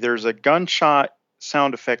 okay, there's a gunshot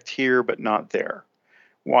sound effect here, but not there.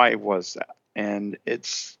 Why was that? And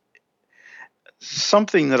it's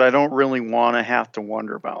something that I don't really want to have to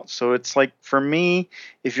wonder about. So it's like for me,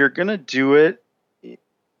 if you're gonna do it,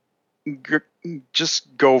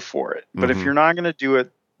 just go for it. But if Mm-hmm. you're not gonna do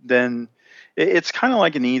it, then it's kind of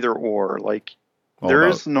like an either or. Like there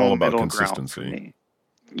is no All about middle ground for consistency. me.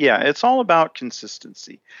 Yeah, it's all about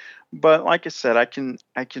consistency. But like I said, I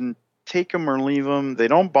can take them or leave them. They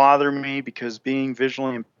don't bother me because being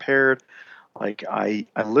visually impaired, like I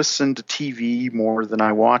listen to TV more than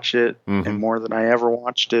I watch it and Mm-hmm. more than I ever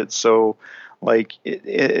watched it. So like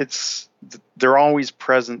it's they're always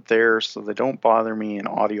present there, so they don't bother me in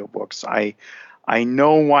audiobooks. I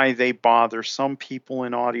know why they bother some people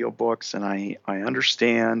in audiobooks, and I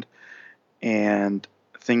understand and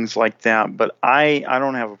things like that. But I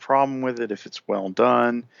don't have a problem with it if it's well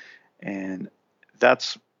done, and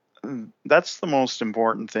that's that's the most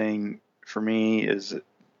important thing for me is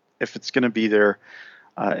if it's going to be there,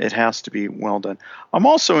 it has to be well done. I'm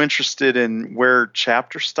also interested in where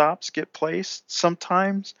chapter stops get placed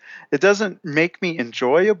sometimes. It doesn't make me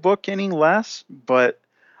enjoy a book any less, but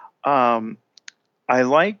um, I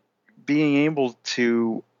like being able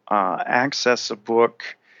to access a book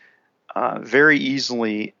very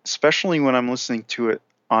easily, especially when I'm listening to it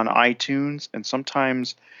on iTunes. And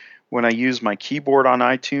sometimes when I use my keyboard on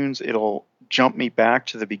iTunes, it'll jump me back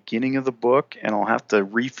to the beginning of the book and I'll have to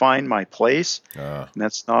refine my place. Ah, And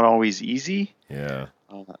that's not always easy. yeah.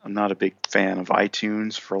 I'm not a big fan of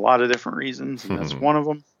iTunes for a lot of different reasons, and that's one of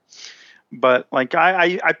them. But like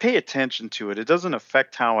I pay attention to it. It doesn't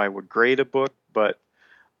affect how I would grade a book, but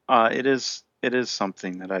it is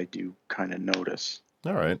something that I do kind of notice.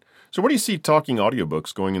 All right. So, what do you see talking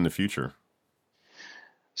audiobooks going in the future?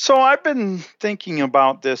 So I've been thinking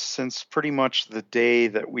about this since pretty much the day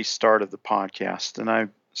that we started the podcast, and I've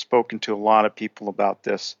spoken to a lot of people about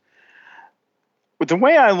this. But the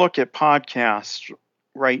way I look at podcasts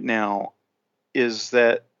right now is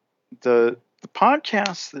that the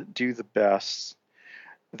podcasts that do the best,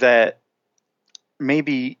 that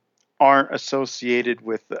maybe aren't associated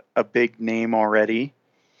with a big name already,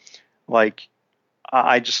 like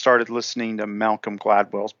I just started listening to Malcolm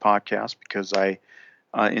Gladwell's podcast because I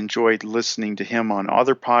enjoyed listening to him on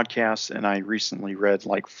other podcasts, and I recently read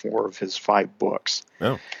like 4 of his 5 books.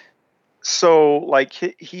 Oh, So like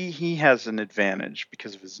he has an advantage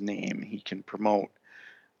because of his name. He can promote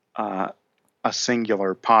uh, a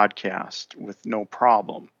singular podcast with no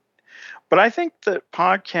problem. But I think that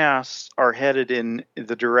podcasts are headed in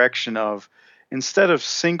the direction of, instead of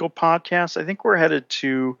single podcasts, I think we're headed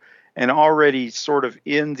to and already sort of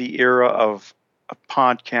in the era of a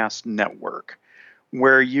podcast network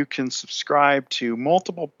where you can subscribe to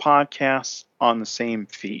multiple podcasts on the same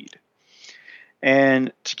feed.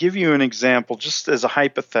 And to give you an example, just as a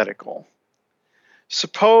hypothetical,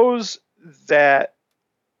 suppose that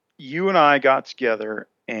you and I got together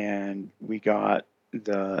and we got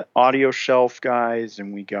the Audio Shelf guys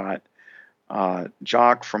and we got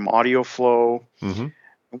Jock from AudioFlow. mm-hmm.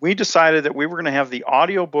 We decided that we were going to have the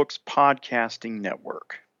Audiobooks Podcasting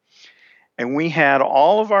Network. And we had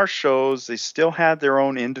all of our shows, they still had their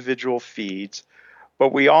own individual feeds,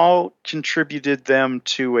 but we all contributed them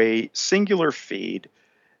to a singular feed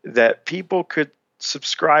that people could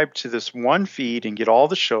subscribe to this one feed and get all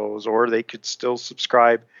the shows, or they could still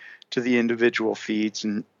subscribe to the individual feeds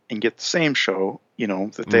and get the same show,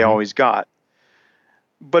 that they Mm-hmm. always got.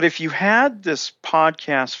 But if you had this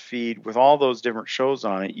podcast feed with all those different shows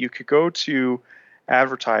on it, you could go to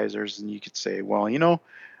advertisers and you could say, well,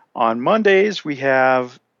 on Mondays we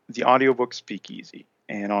have the audiobook speakeasy,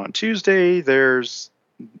 and on Tuesday there's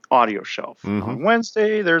audio shelf. Mm-hmm. On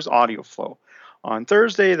Wednesday there's audio flow. On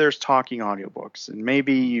Thursday there's talking audiobooks, and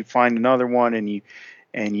maybe you find another one and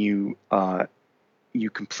you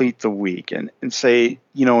complete the week and say,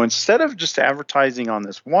 instead of just advertising on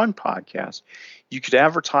this one podcast, you could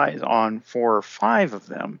advertise on 4 or 5 of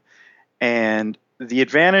them. And the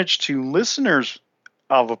advantage to listeners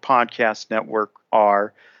of a podcast network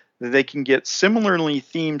are that they can get similarly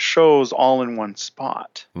themed shows all in one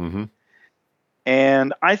spot. Mm-hmm.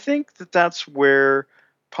 And I think that that's where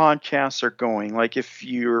podcasts are going. Like, if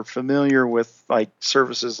you're familiar with like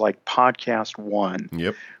services like Podcast One,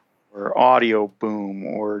 Yep. or Audio Boom,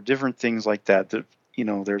 or different things like that. That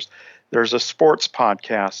there's a sports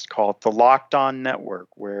podcast called the Locked On Network,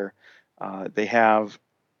 where they have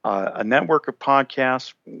a network of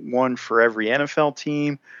podcasts, one for every NFL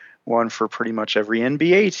team, one for pretty much every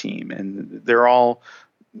NBA team, and they're all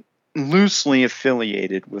loosely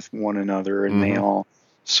affiliated with one another, and they Mm-hmm. all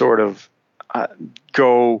sort of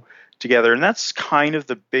go together. And that's kind of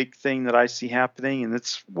the big thing that I see happening, and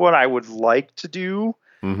it's what I would like to do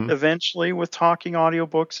Mm-hmm. eventually with talking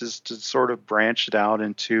audiobooks, is to sort of branch it out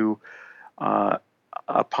into uh,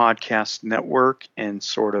 a podcast network and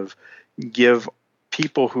sort of give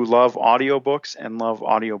people who love audiobooks and love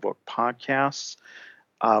audiobook podcasts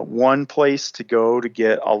one place to go to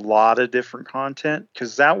get a lot of different content,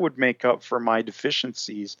 because that would make up for my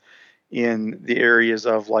deficiencies in the areas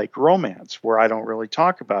of like romance, where I don't really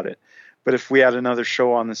talk about it. But if we had another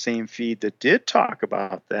show on the same feed that did talk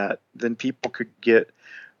about that, then people could get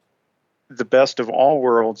the best of all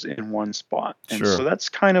worlds in one spot. And so Sure. that's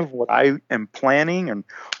kind of what I am planning and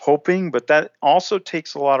hoping, but that also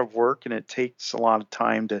takes a lot of work, and it takes a lot of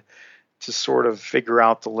time to sort of figure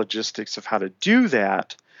out the logistics of how to do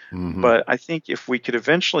that. Mm-hmm. But I think if we could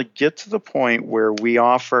eventually get to the point where we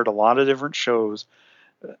offered a lot of different shows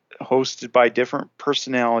hosted by different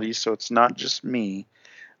personalities, so it's not just me,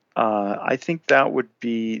 I think that would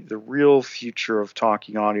be the real future of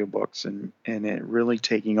talking audiobooks, and it really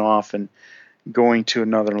taking off and going to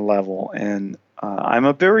another level. And I'm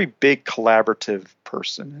a very big collaborative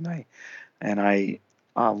person, and I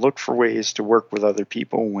look for ways to work with other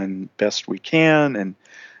people when best we can, and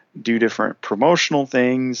do different promotional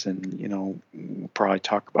things. And we'll probably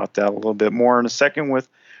talk about that a little bit more in a second with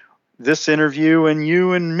this interview and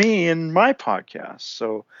you and me and my podcast.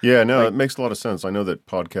 So, Yeah, no, it like, makes a lot of sense. I know that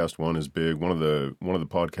Podcast One is big. One of the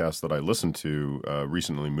podcasts that I listened to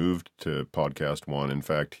recently moved to Podcast One. In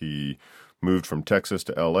fact, he moved from Texas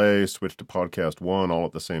to LA, switched to Podcast One all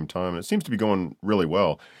at the same time. And it seems to be going really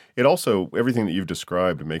well. It also, everything that you've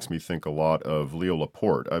described, makes me think a lot of Leo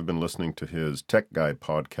Laporte. I've been listening to his Tech Guide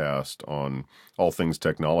podcast on all things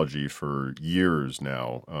technology for years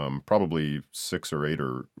now, probably 6 or 8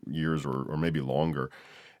 or years or maybe longer.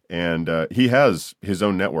 And he has his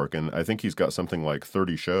own network, and I think he's got something like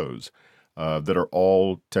 30 shows that are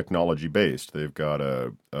all technology based. They've got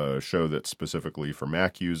a show that's specifically for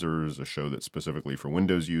Mac users, a show that's specifically for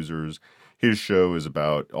Windows users. His show is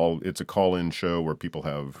it's a call-in show where people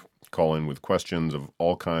have call in with questions of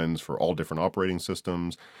all kinds for all different operating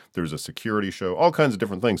systems. There's a security show, all kinds of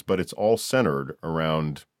different things, but it's all centered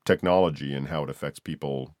around technology and how it affects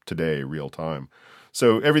people today, real time.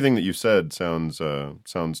 So everything that you said sounds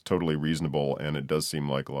totally reasonable, and it does seem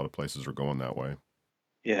like a lot of places are going that way.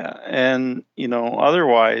 yeah. And,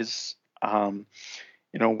 otherwise,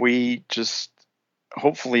 we just,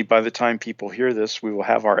 hopefully by the time people hear this, we will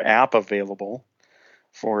have our app available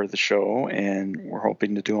for the show, and we're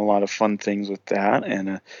hoping to do a lot of fun things with that. And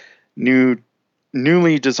a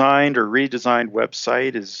newly designed or redesigned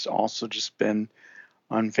website has also just been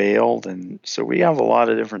unveiled. And so we have a lot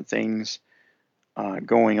of different things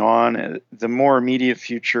going on. The more immediate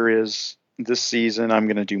future is this season, I'm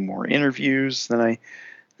going to do more interviews than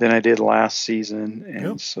I did last season. Yep.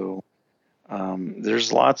 And so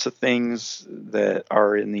there's lots of things that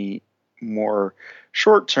are in the more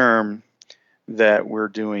short term that we're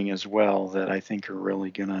doing as well that I think are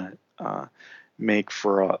really going to make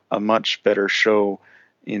for a much better show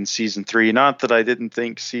in season 3. Not that I didn't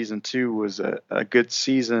think season 2 was a good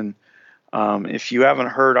season. If you haven't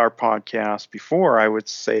heard our podcast before, I would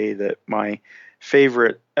say that my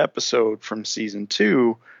favorite episode from season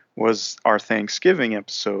 2 was our Thanksgiving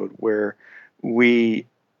episode, where we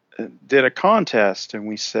did a contest, and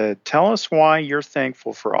we said, tell us why you're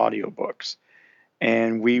thankful for audiobooks.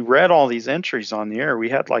 And we read all these entries on the air. We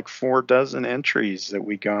had like 4 dozen entries that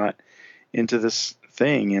we got into this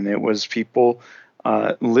thing, and it was people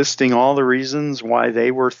listing all the reasons why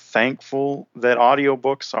they were thankful that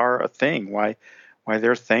audiobooks are a thing, why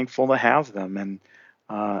they're thankful to have them. And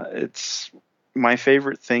it's my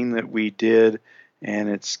favorite thing that we did, and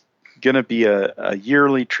it's going to be a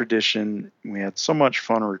yearly tradition. We had so much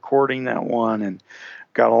fun recording that one, and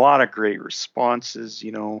got a lot of great responses,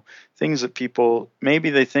 things that people, maybe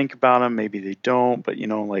they think about them, maybe they don't, but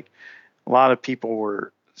like a lot of people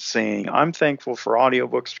were saying, I'm thankful for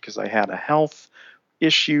audiobooks because I had a health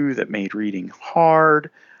issue that made reading hard,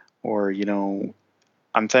 or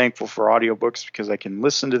I'm thankful for audiobooks because I can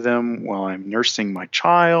listen to them while I'm nursing my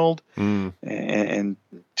child and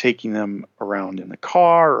taking them around in the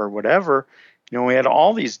car or whatever. We had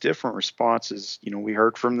all these different responses. We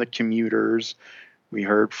heard from the commuters, we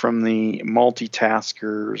heard from the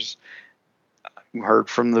multitaskers, we heard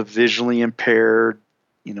from the visually impaired,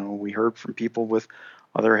 we heard from people with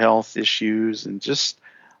other health issues, and just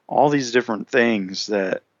all these different things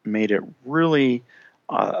that made it really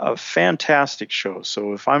a fantastic show.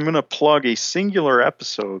 So if I'm going to plug a singular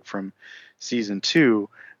episode from season 2,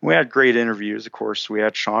 we had great interviews. Of course, we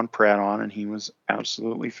had Sean Pratt on, and he was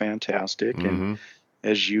absolutely fantastic. Mm-hmm. And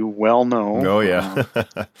as you well know, oh yeah,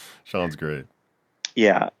 Sean's great.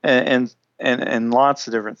 Yeah, and lots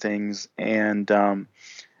of different things. And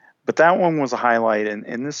but that one was a highlight.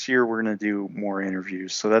 And this year we're going to do more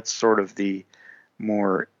interviews. So that's sort of the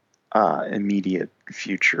more immediate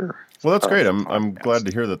future. Well, that's great. I'm glad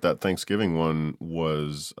to hear that Thanksgiving one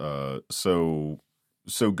was so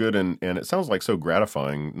good, and it sounds like so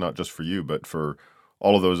gratifying, not just for you, but for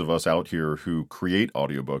all of those of us out here who create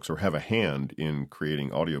audiobooks or have a hand in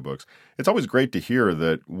creating audiobooks. It's always great to hear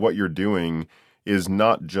that what you're doing is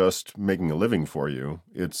not just making a living for you.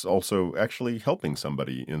 It's also actually helping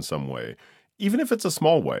somebody in some way, even if it's a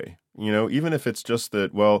small way, even if it's just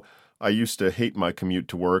that, well, I used to hate my commute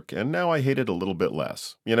to work, and now I hate it a little bit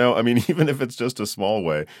less. Even if it's just a small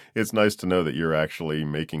way, it's nice to know that you're actually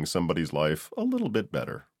making somebody's life a little bit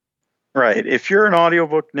better. Right. If you're an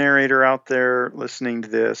audiobook narrator out there listening to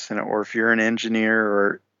this, or if you're an engineer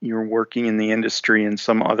or you're working in the industry in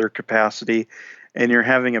some other capacity, and you're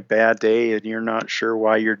having a bad day and you're not sure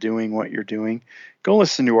why you're doing what you're doing, go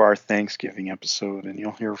listen to our Thanksgiving episode, and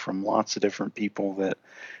you'll hear from lots of different people that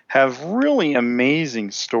have really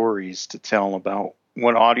amazing stories to tell about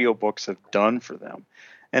what audiobooks have done for them.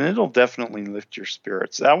 And it'll definitely lift your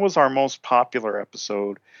spirits. That was our most popular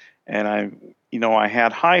episode, and I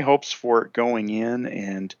had high hopes for it going in,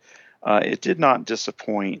 and it did not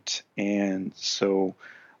disappoint. And so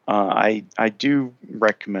I do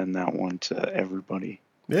recommend that one to everybody.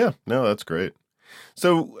 Yeah, no, that's great.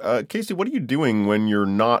 So, Casey, what are you doing when you're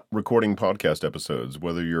not recording podcast episodes,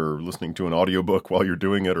 whether you're listening to an audiobook while you're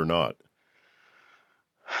doing it or not?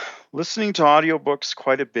 Listening to audiobooks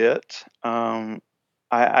quite a bit.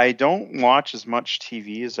 I don't watch as much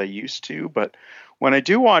TV as I used to, but when I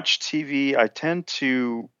do watch TV, I tend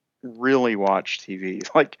to really watch TV.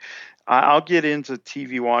 Like, I'll get into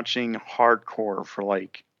TV watching hardcore for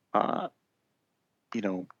like, a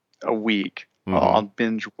week. Mm-hmm. I'll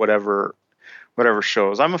binge whatever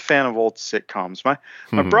shows. I'm a fan of old sitcoms.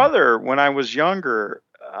 My brother, when I was younger,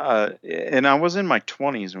 and I was in my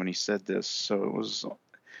 20s when he said this, so it was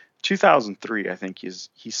 2003, I think.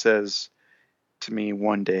 He says to me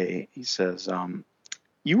one day, he says,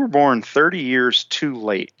 you were born 30 years too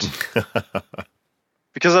late.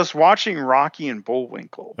 Because I was watching Rocky and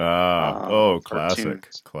Bullwinkle. Classic.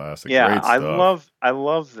 Yeah, great stuff. I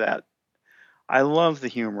love that. I love the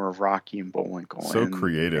humor of Rocky and Bullwinkle. So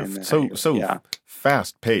creative, so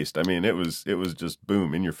fast paced. It was just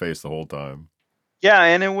boom in your face the whole time. Yeah,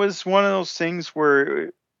 and it was one of those things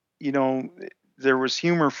where there was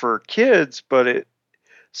humor for kids, but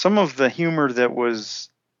some of the humor that was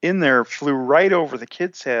in there flew right over the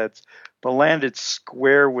kids' heads, but landed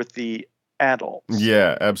square with the adults.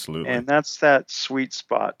 Yeah, absolutely. And that's that sweet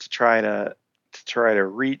spot to try to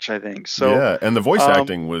reach, I think. So yeah, and the voice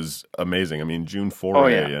acting was amazing. June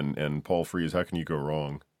Foray and Paul Frees. How can you go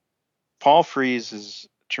wrong? Paul Frees is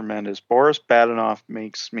tremendous. Boris Badenoff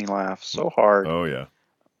makes me laugh so hard. Oh yeah.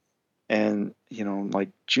 And like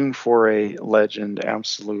June Foray, legend,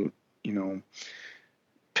 absolute,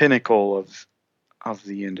 pinnacle of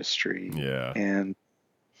the industry. Yeah. And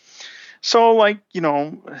so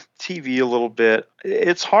TV a little bit.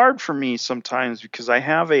 It's hard for me sometimes because I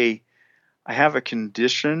have a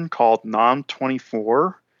condition called NOM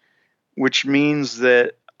 24, which means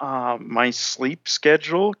that my sleep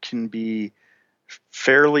schedule can be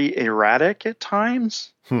fairly erratic at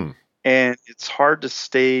times, Hmm. and it's hard to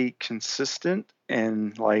stay consistent.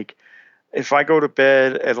 And like, if I go to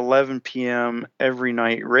bed at 11 p.m. every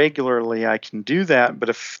night regularly, I can do that. But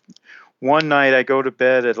if one night I go to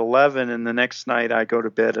bed at 11 and the next night I go to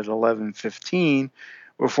bed at 11:15,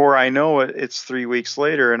 before I know it, it's 3 weeks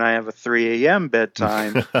later and I have a 3 a.m.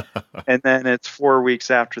 bedtime. And then it's 4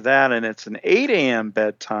 weeks after that and it's an 8 a.m.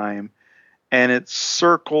 bedtime. And it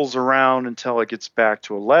circles around until it gets back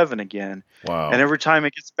to 11 again. And Wow. every time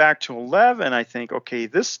it gets back to 11, I think, okay,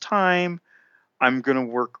 this time I'm going to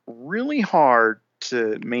work really hard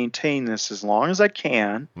to maintain this as long as I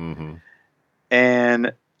can. Hmm.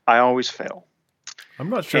 And I always fail. I'm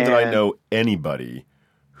not sure that I And know anybody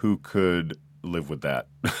who could live with that.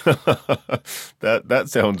 That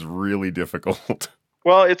sounds really difficult.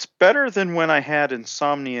 well, it's better than when I had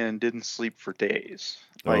insomnia and didn't sleep for days.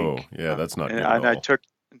 Oh, Like, yeah, that's not good at and I all.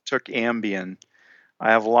 took Ambien.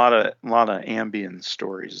 I have a lot of Ambien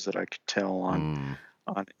stories that I could tell Mm,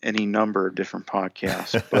 on any number of different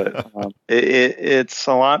podcasts, but it's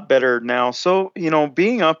a lot better now. So,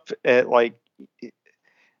 being up at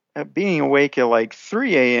being awake at like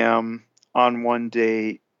 3 a.m. on one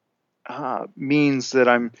day means that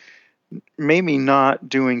I'm maybe not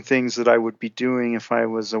doing things that I would be doing if I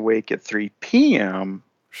was awake at 3 p.m.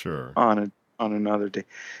 sure. on another day.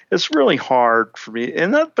 It's really hard for me,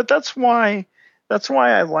 but that's why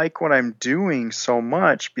I like what I'm doing so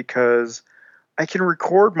much, because I can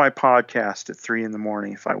record my podcast at 3 in the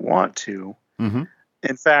morning if I want to. Hmm.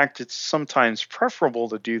 In fact, it's sometimes preferable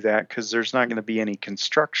to do that because there's not going to be any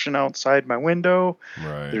construction outside my window.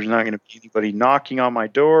 Right. There's not going to be anybody knocking on my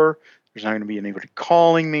door. There's not going to be anybody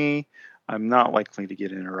calling me. I'm not likely to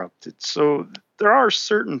get interrupted. So there are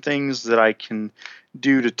certain things that I can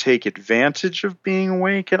do to take advantage of being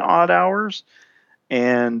awake at odd hours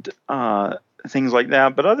and things like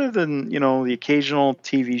that. But other than, the occasional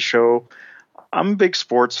TV show, I'm a big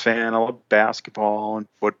sports fan. I love basketball and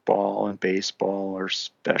football and baseball, or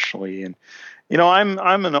especially. And I'm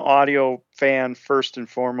an audio fan first and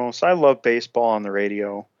foremost. I love baseball on the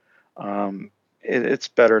radio. It's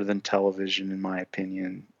better than television, in my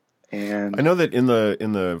opinion. I And know that in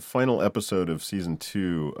the final episode of season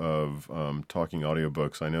two of Talking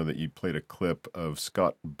Audiobooks, I know that you played a clip of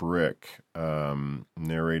Scott Brick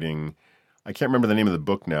narrating. I can't remember the name of the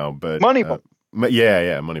book now, but Moneyball.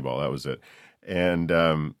 yeah, Moneyball. That was it. And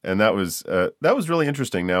that was really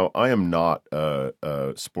interesting. Now, I am not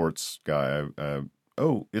a sports guy.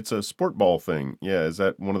 Oh, it's a sport ball thing. Yeah, is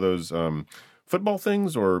that one of those football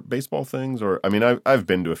things or baseball things? Or I mean, I've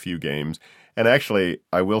been to a few games. And actually,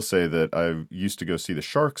 I will say that I used to go see the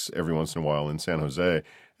Sharks every once in a while in San Jose,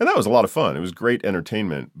 and that was a lot of fun. It was great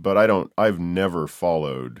entertainment, but I've never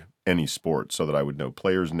followed any sport so that I would know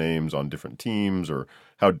players' names on different teams or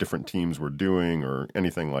how different teams were doing or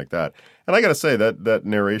anything like that. And I got to say that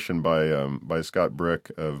narration by Scott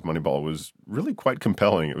Brick of Moneyball was really quite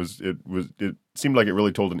compelling. It seemed like it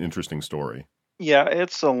really told an interesting story. Yeah,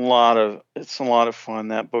 it's a lot of fun.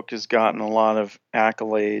 That book has gotten a lot of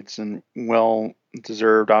accolades and well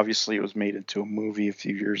deserved. Obviously, it was made into a movie a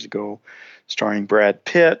few years ago, starring Brad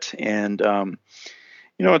Pitt. And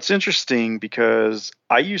it's interesting because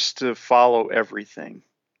I used to follow everything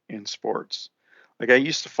in sports. Like, I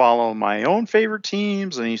used to follow my own favorite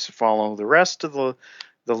teams, and I used to follow the rest of the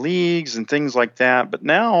leagues and things like that. But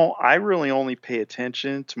now I really only pay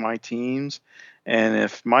attention to my teams, and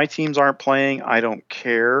if my teams aren't playing, I don't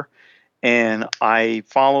care. And I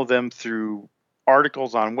follow them through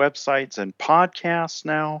articles on websites and podcasts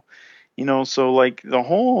now. So like the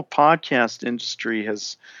whole podcast industry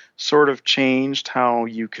has sort of changed how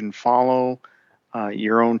you can follow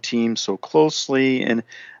your own team so closely. And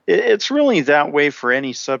it's really that way for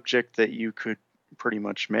any subject that you could pretty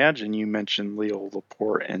much imagine. You mentioned Leo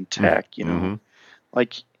Laporte and tech, Mm-hmm.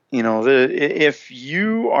 like, if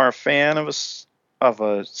you are a fan of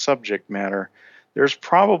a subject matter, there's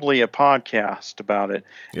probably a podcast about it.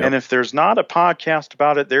 And Yep. if there's not a podcast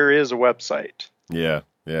about it, there is a website. Yeah,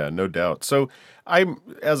 yeah, no doubt. So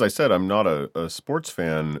as I said, I'm not a sports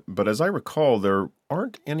fan, but as I recall, there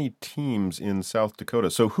aren't any teams in South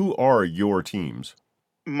Dakota. So who are your teams?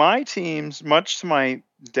 My teams, much to my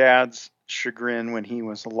dad's chagrin when he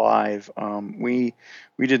was alive, we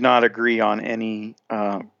did not agree on any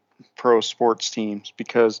pro sports teams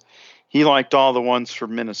because he liked all the ones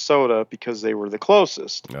from Minnesota because they were the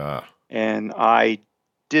closest, Ah, and I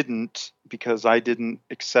didn't, because I didn't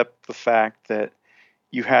accept the fact that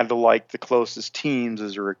you had to like the closest teams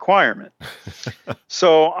as a requirement.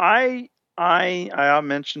 So I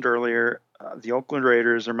mentioned earlier, The Oakland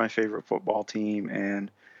Raiders are my favorite football team,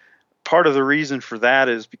 and part of the reason for that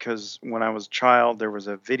is because when I was a child, there was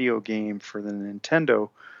a video game for the Nintendo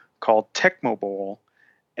called Tecmo Bowl,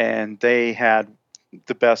 and they had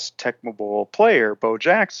the best Tecmo Bowl player, Bo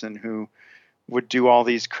Jackson, who would do all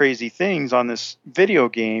these crazy things on this video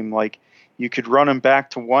game. Like you could run him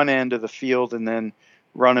back to one end of the field and then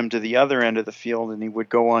run him to the other end of the field, and he would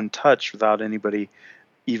go untouched without anybody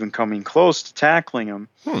even coming close to tackling him.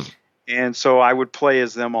 Hmm. And so I would play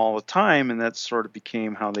as them all the time, and that sort of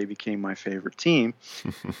became how they became my favorite team.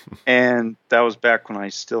 And that was back when I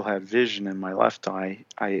still had vision in my left eye.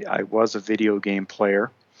 I was a video game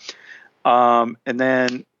player. And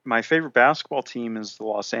then my favorite basketball team is the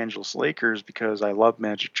Los Angeles Lakers because I love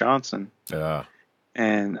Magic Johnson. Yeah.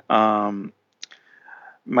 And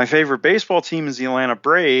my favorite baseball team is the Atlanta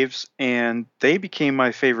Braves, and they became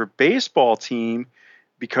my favorite baseball team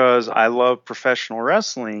because I love professional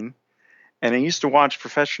wrestling. And I used to watch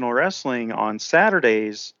professional wrestling on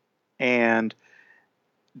Saturdays, and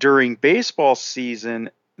during baseball season,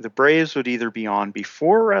 the Braves would either be on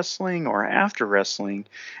before wrestling or after wrestling.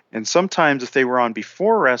 And sometimes if they were on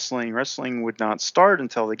before wrestling, wrestling would not start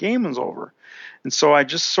until the game was over. And so I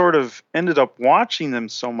just sort of ended up watching them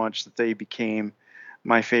so much that they became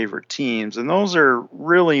my favorite teams. And those are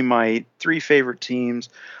really my three favorite teams.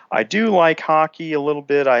 I do like hockey a little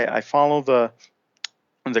bit. I follow the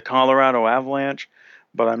Colorado Avalanche,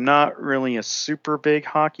 but I'm not really a super big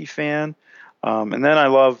hockey fan. And then I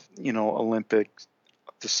love, Olympics,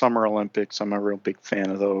 the Summer Olympics. I'm a real big fan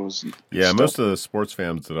of those and Yeah, stuff. most of the sports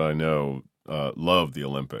fans that I know love the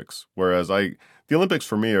Olympics. Whereas the Olympics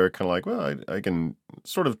for me are kind of like, well, I can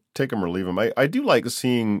sort of take them or leave them. I do like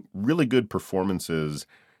seeing really good performances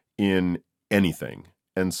in anything.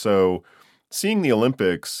 And so seeing the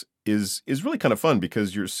Olympics is really kind of fun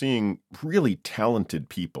because you're seeing really talented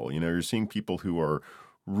people. You're seeing people who are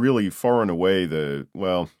really far and away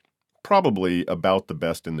probably about the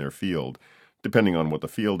best in their field, depending on what the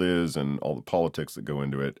field is and all the politics that go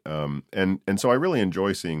into it. And so I really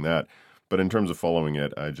enjoy seeing that. But in terms of following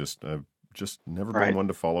it, I've just never been Right. one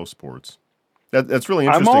to follow sports. That's really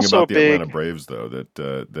I'm interesting also a about the Atlanta big, Braves, though,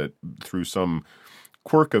 that through some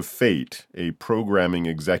quirk of fate, a programming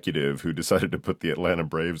executive who decided to put the Atlanta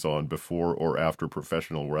Braves on before or after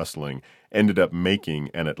professional wrestling ended up making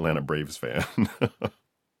an Atlanta Braves fan.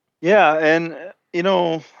 yeah, and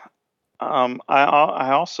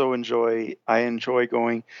I also enjoy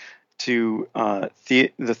going to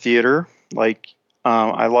the theater. Like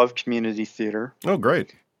I love community theater, Oh,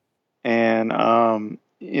 great. and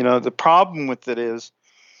the problem with it is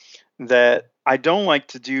that I don't like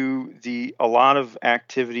to do the a lot of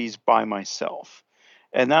activities by myself.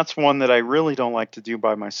 And that's one that I really don't like to do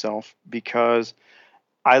by myself because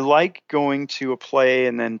I like going to a play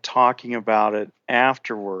and then talking about it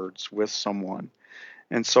afterwards with someone.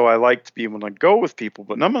 And so I like to be able to go with people,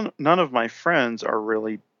 but none of my friends are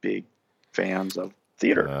really big fans of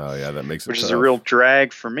theater, Oh, yeah, that makes it which is a real tough.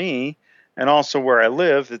 drag for me. And also where I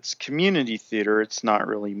live, it's community theater. It's not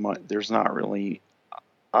really much, there's not really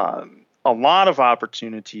a lot of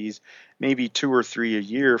opportunities, maybe two or three a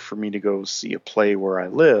year for me to go see a play where I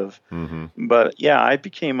live. Hmm. But yeah, I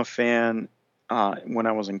became a fan when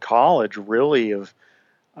I was in college, really of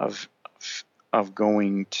of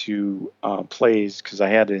going to plays because I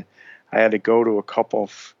had to go to a couple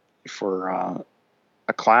for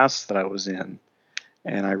a class that I was in,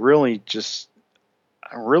 and I really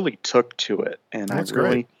took to it, and That's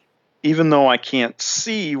great. even though I can't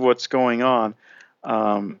see what's going on,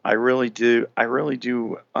 I really do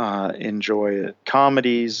enjoy it.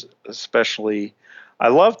 Comedies, especially. I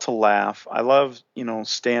love to laugh. I love,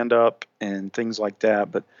 stand up and things like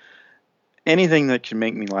that. But anything that can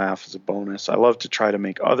make me laugh is a bonus. I love to try to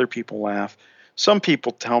make other people laugh. Some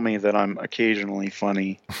people tell me that I'm occasionally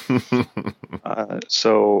funny.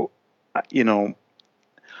 So, you know,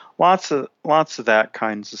 lots of that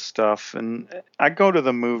kinds of stuff. And I go to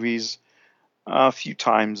the movies a few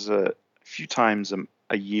times a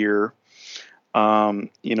year.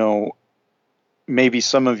 You know, maybe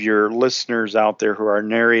some of your listeners out there who are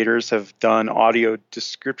narrators have done audio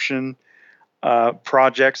description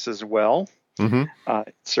projects as well. Hmm.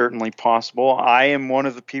 It's certainly possible. I am one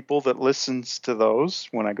of the people that listens to those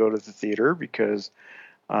when I go to the theater because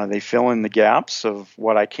they fill in the gaps of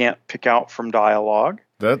what I can't pick out from dialogue,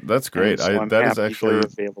 That's and great. so I I'm that is happy they're actually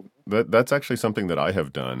available. that's actually something that I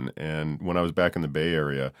have done. And when I was back in the Bay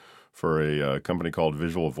Area for a company called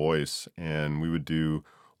Visual Voice, and we would do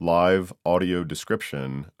live audio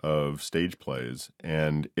description of stage plays,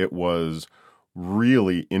 and it was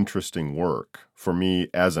really interesting work for me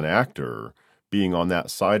as an actor being on that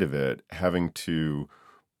side of it, having to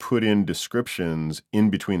put in descriptions in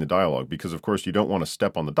between the dialogue, because of course you don't want to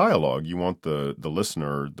step on the dialogue. You want the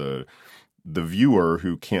listener, the viewer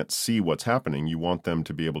who can't see what's happening, you want them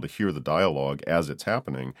to be able to hear the dialogue as it's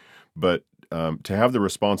happening. But to have the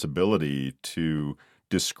responsibility to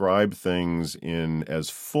describe things in as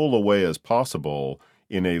full a way as possible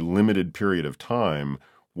in a limited period of time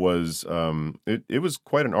was it was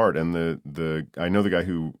quite an art. And the I know the guy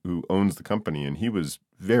who owns the company, and he was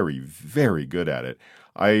very, very good at it.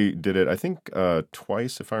 I did it, I think,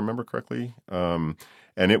 twice, if I remember correctly.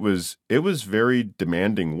 And it was very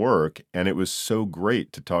demanding work, and it was so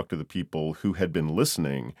great to talk to the people who had been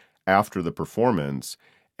listening after the performance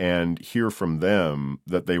and hear from them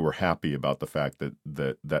that they were happy about the fact that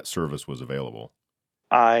that service was available.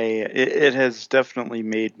 It has definitely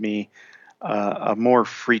made me a more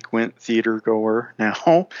frequent theater goer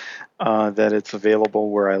now, that it's available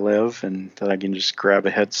where I live, and that I can just grab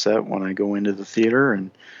a headset when I go into the theater and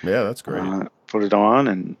Yeah, that's great. put it on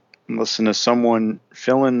and listen to someone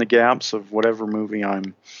fill in the gaps of whatever movie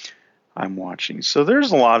I'm watching. So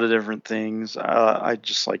there's a lot of different things. I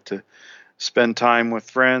just like to spend time with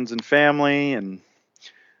friends and family and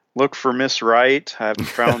look for Miss Wright. I haven't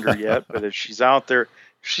found her yet, but if she's out there,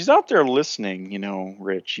 listening,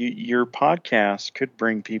 Rich, your podcast could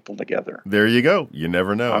bring people together. There you go. You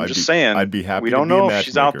never know. I'm just saying, I'd be happy we to don't be a know if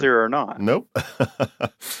she's out matchmaker. there or not. Nope.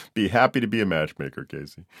 Be happy to be a matchmaker,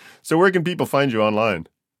 Casey. So where can people find you online?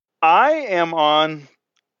 I am on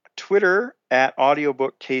Twitter at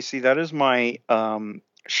Audiobook Casey. That is my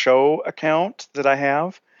show account that I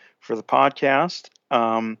have for the podcast.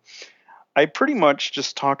 I pretty much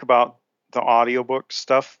just talk about the audiobook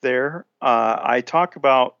stuff there. I talk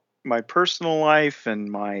about my personal life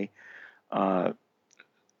and my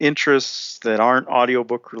interests that aren't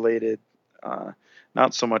audiobook related,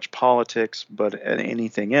 not so much politics, but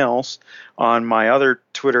anything else, on my other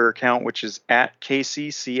Twitter account, which is at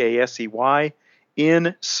Casey, Casey,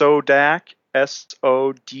 in Sodak,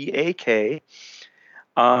 Sodak.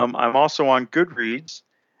 I'm also on Goodreads,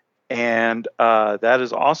 and that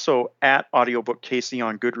is also at Audiobook Casey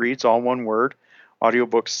on Goodreads, all one word,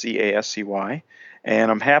 Audiobook Casey.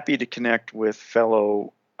 And I'm happy to connect with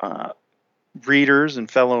fellow readers and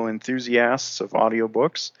fellow enthusiasts of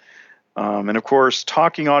audiobooks. And of course,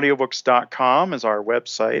 talkingaudiobooks.com is our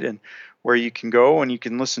website, and where you can go and you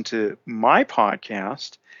can listen to my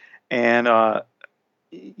podcast. And,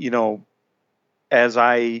 as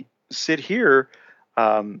I sit here,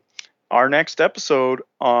 our next episode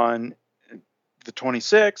on the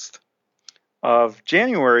 26th of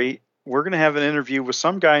January, we're going to have an interview with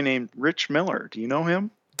some guy named Rich Miller. Do you know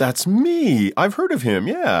him? That's me. I've heard of him.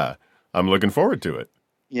 Yeah. I'm looking forward to it.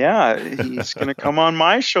 Yeah, he's going to come on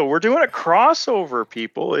my show. We're doing a crossover,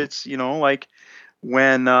 people. It's, like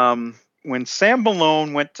when Sam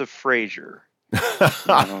Malone went to Frasier.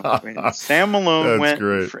 When Sam Malone That's went,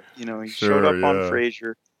 great. he showed up on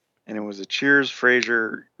Frasier, and it was a Cheers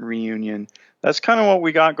Frasier reunion. That's kind of what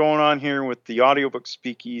we got going on here with the Audiobook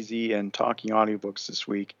Speakeasy and Talking Audiobooks this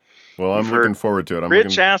week. Well, I'm looking forward to it.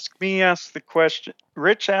 Rich asked me the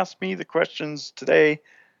questions today,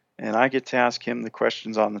 and I get to ask him the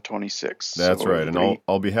questions on the 26th. That's right, and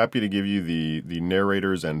I'll be happy to give you the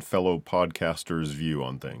narrator's and fellow podcasters' view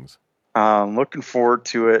on things. I'm looking forward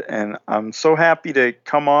to it, and I'm so happy to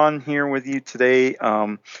come on here with you today.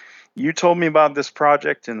 You told me about this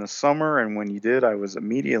project in the summer, and when you did, I was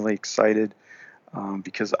immediately excited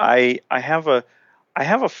because I have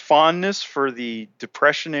a fondness for the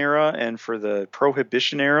Depression era and for the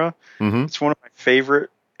Prohibition era. Mm-hmm. It's one of my favorite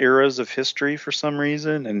eras of history for some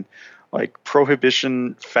reason, and like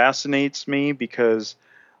Prohibition fascinates me because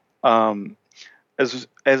as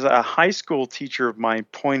a high school teacher of mine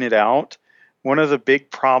pointed out, one of the big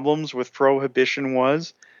problems with Prohibition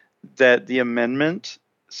was that the amendment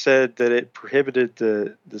said that it prohibited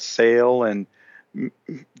the sale and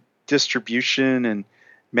distribution and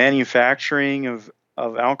manufacturing of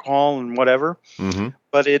alcohol and whatever, mm-hmm.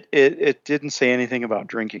 but it didn't say anything about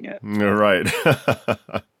drinking it. Right.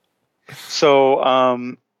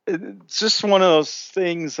 So it's just one of those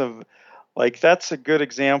things of, like, that's a good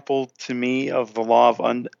example to me of the law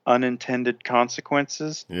of unintended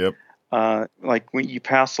consequences. Yep. Like when you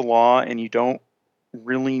pass a law and you don't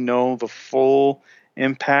really know the full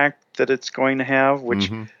impact that it's going to have, which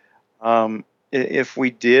if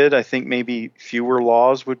we did, I think maybe fewer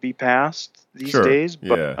laws would be passed these days.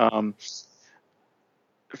 But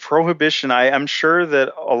Prohibition, I'm sure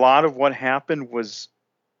that a lot of what happened was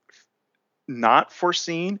not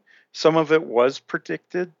foreseen. Some of it was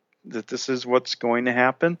predicted, that this is what's going to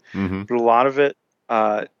happen. Mm-hmm. But a lot of it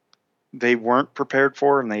they weren't prepared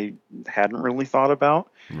for and they hadn't really thought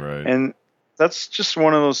about. Right. And that's just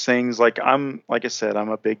one of those things. Like I said, I'm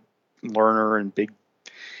a big learner and big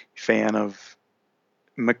fan of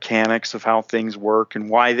mechanics of how things work and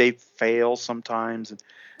why they fail sometimes and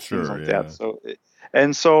things Sure, like that.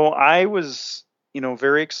 yeah. So I was,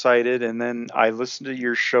 very excited. And then I listened to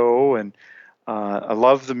your show, and I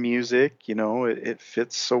love the music. It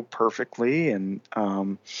fits so perfectly. And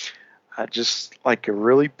I just like a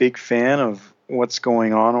really big fan of what's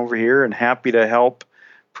going on over here, and happy to help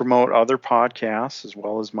promote other podcasts as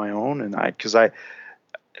well as my own. And because I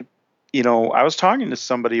was talking to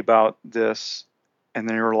somebody about this, and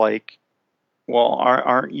they were like, "Well,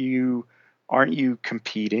 aren't you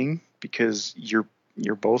competing because you're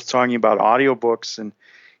both talking about audiobooks, and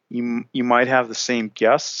you might have the same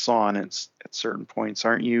guests on at certain points.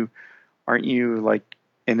 Aren't you like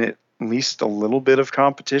in at least a little bit of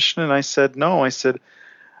competition?" And I said, "No." I said,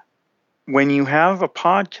 when you have a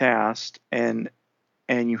podcast and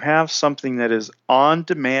you have something that is on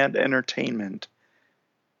demand entertainment,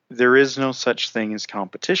 there is no such thing as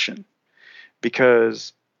competition,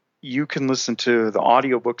 because you can listen to the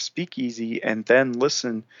audiobook Speakeasy and then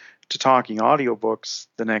listen to talking audiobooks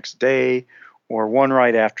the next day, or one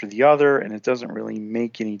right after the other, and it doesn't really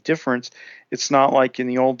make any difference. It's not like in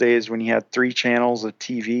the old days when you had 3 channels of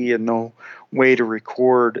TV and no way to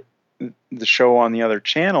record the show on the other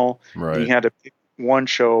channel, and you Right. had to pick one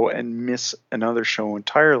show and miss another show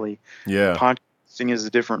entirely. Yeah. Podcasting is a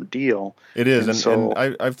different deal. It is, And and so,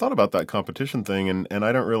 I've thought about that competition thing, and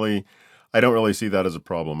I don't really see that as a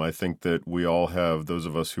problem. I think that we all have, those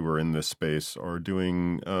of us who are in this space are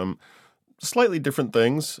doing slightly different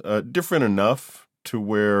things, different enough to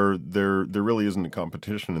where there really isn't a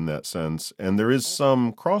competition in that sense, and there is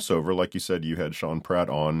some crossover. Like you said, you had Sean Pratt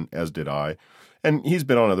on, as did I, and he's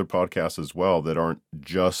been on other podcasts as well that aren't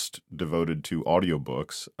just devoted to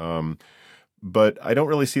audiobooks. But I don't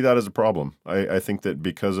really see that as a problem. I think that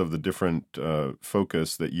because of the different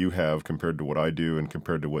focus that you have compared to what I do and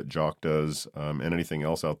compared to what Jock does, and anything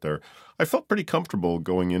else out there, I felt pretty comfortable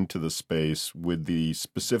going into the space with the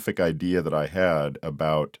specific idea that I had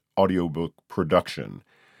about audiobook production,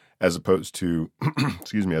 as opposed to,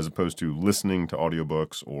 excuse me, as opposed to listening to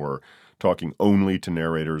audiobooks or talking only to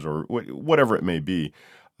narrators or whatever it may be.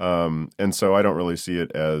 And so I don't really see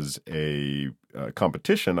it as a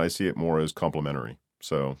competition. I see it more as complementary.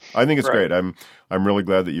 So I think it's right. great. I'm really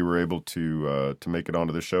glad that you were able to make it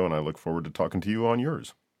onto the show, and I look forward to talking to you on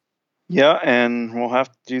yours. Yeah, and we'll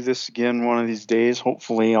have to do this again one of these days.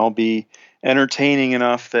 Hopefully, I'll be entertaining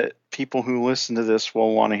enough that people who listen to this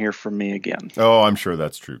will want to hear from me again. Oh, I'm sure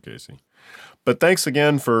that's true, Casey. But thanks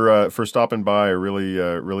again for stopping by. I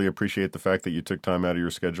really appreciate the fact that you took time out of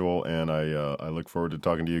your schedule, and I look forward to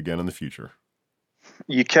talking to you again in the future.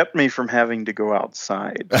 You kept me from having to go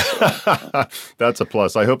outside. So. That's a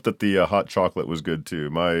plus. I hope that the hot chocolate was good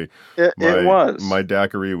too. My It my was. my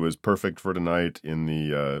daiquiri was perfect for tonight in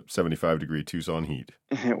the 75-degree Tucson heat.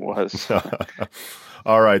 It was.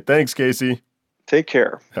 All right. Thanks, Casey. Take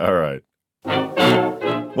care. All right.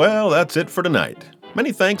 Well, that's it for tonight.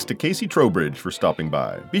 Many thanks to Casey Trowbridge for stopping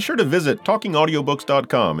by. Be sure to visit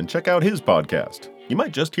talkingaudiobooks.com and check out his podcast. You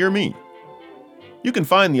might just hear me. You can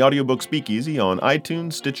find the audiobook Speakeasy on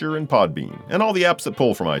iTunes, Stitcher, and Podbean, and all the apps that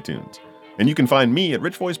pull from iTunes. And you can find me at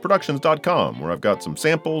richvoiceproductions.com, where I've got some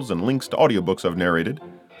samples and links to audiobooks I've narrated,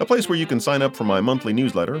 a place where you can sign up for my monthly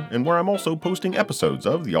newsletter, and where I'm also posting episodes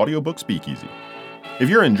of the audiobook Speakeasy. If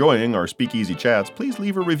you're enjoying our Speakeasy chats, please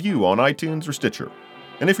leave a review on iTunes or Stitcher.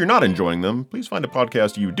 And if you're not enjoying them, please find a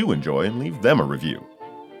podcast you do enjoy and leave them a review.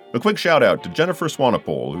 A quick shout out to Jennifer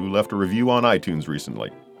Swanepoel, who left a review on iTunes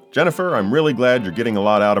recently. Jennifer, I'm really glad you're getting a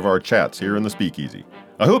lot out of our chats here in the Speakeasy.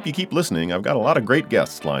 I hope you keep listening. I've got a lot of great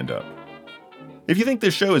guests lined up. If you think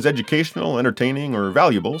this show is educational, entertaining, or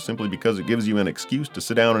valuable simply because it gives you an excuse to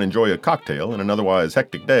sit down and enjoy a cocktail in an otherwise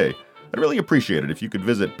hectic day, I'd really appreciate it if you could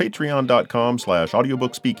visit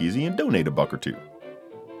patreon.com/audiobookspeakeasy and donate $1 or $2.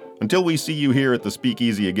 Until we see you here at the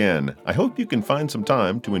Speakeasy again, I hope you can find some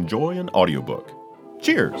time to enjoy an audiobook.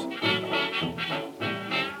 Cheers!